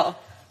couldn't tell at all.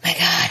 My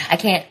God, I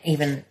can't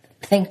even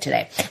think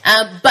today.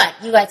 But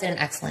you guys did an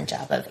excellent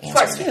job of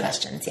answering the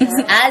questions. Yes.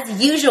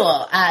 As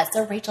usual.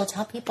 So Rachel,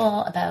 tell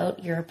people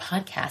about your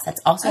podcast.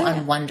 That's also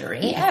on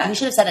Wondery. Yeah. We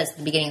should have said it at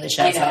the beginning of the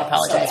show, I so I know.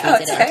 apologize. So, We yeah.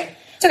 did It's it. okay.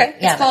 It's okay.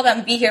 Yeah. It's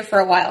called Be Here for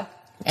a While.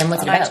 And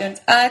what's on it about? iTunes.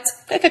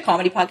 It's like a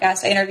comedy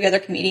podcast. I interview other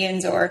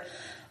comedians or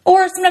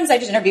sometimes I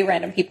just interview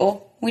random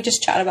people. We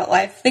just chat about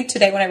life. I think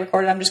today when I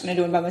recorded, I'm just going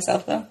to do it by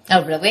myself though.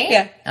 Oh, really?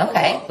 Yeah.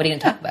 Okay. Oh. What are you going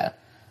to talk about?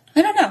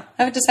 I don't know.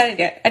 I haven't decided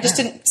yet. I just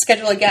didn't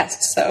schedule a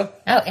guest, so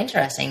Oh,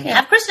 interesting.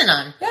 Have Kristen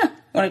on. yeah.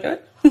 Want to do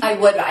it? I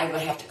would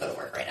have to go to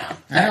work right now.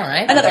 All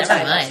right. Another Never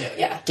time, mind. too,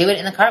 yeah. Do it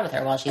in the car with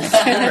her while she's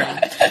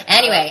Ubering.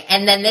 Anyway,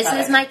 and then this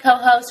is my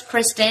co-host,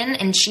 Kristen,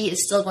 and she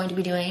is still going to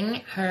be doing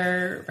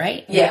her,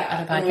 right?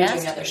 Yeah, Other we're doing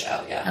podcast? another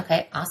show. Yeah.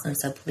 Okay, awesome.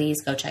 So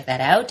please go check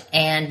that out.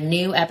 And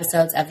new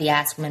episodes of the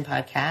Ask Women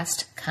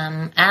podcast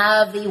come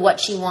of the What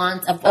She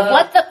Wants, of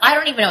what the, I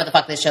don't even know what the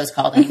fuck this show's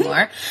called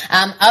anymore,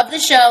 of the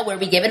show where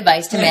we give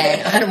advice to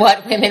men on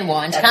what women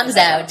want, comes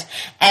out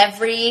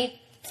every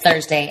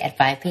Thursday at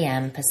 5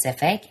 p.m.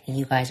 Pacific.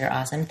 You guys are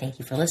awesome. Thank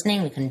you for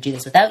listening. We couldn't do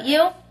this without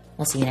you.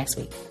 We'll see you next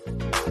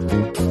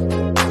week.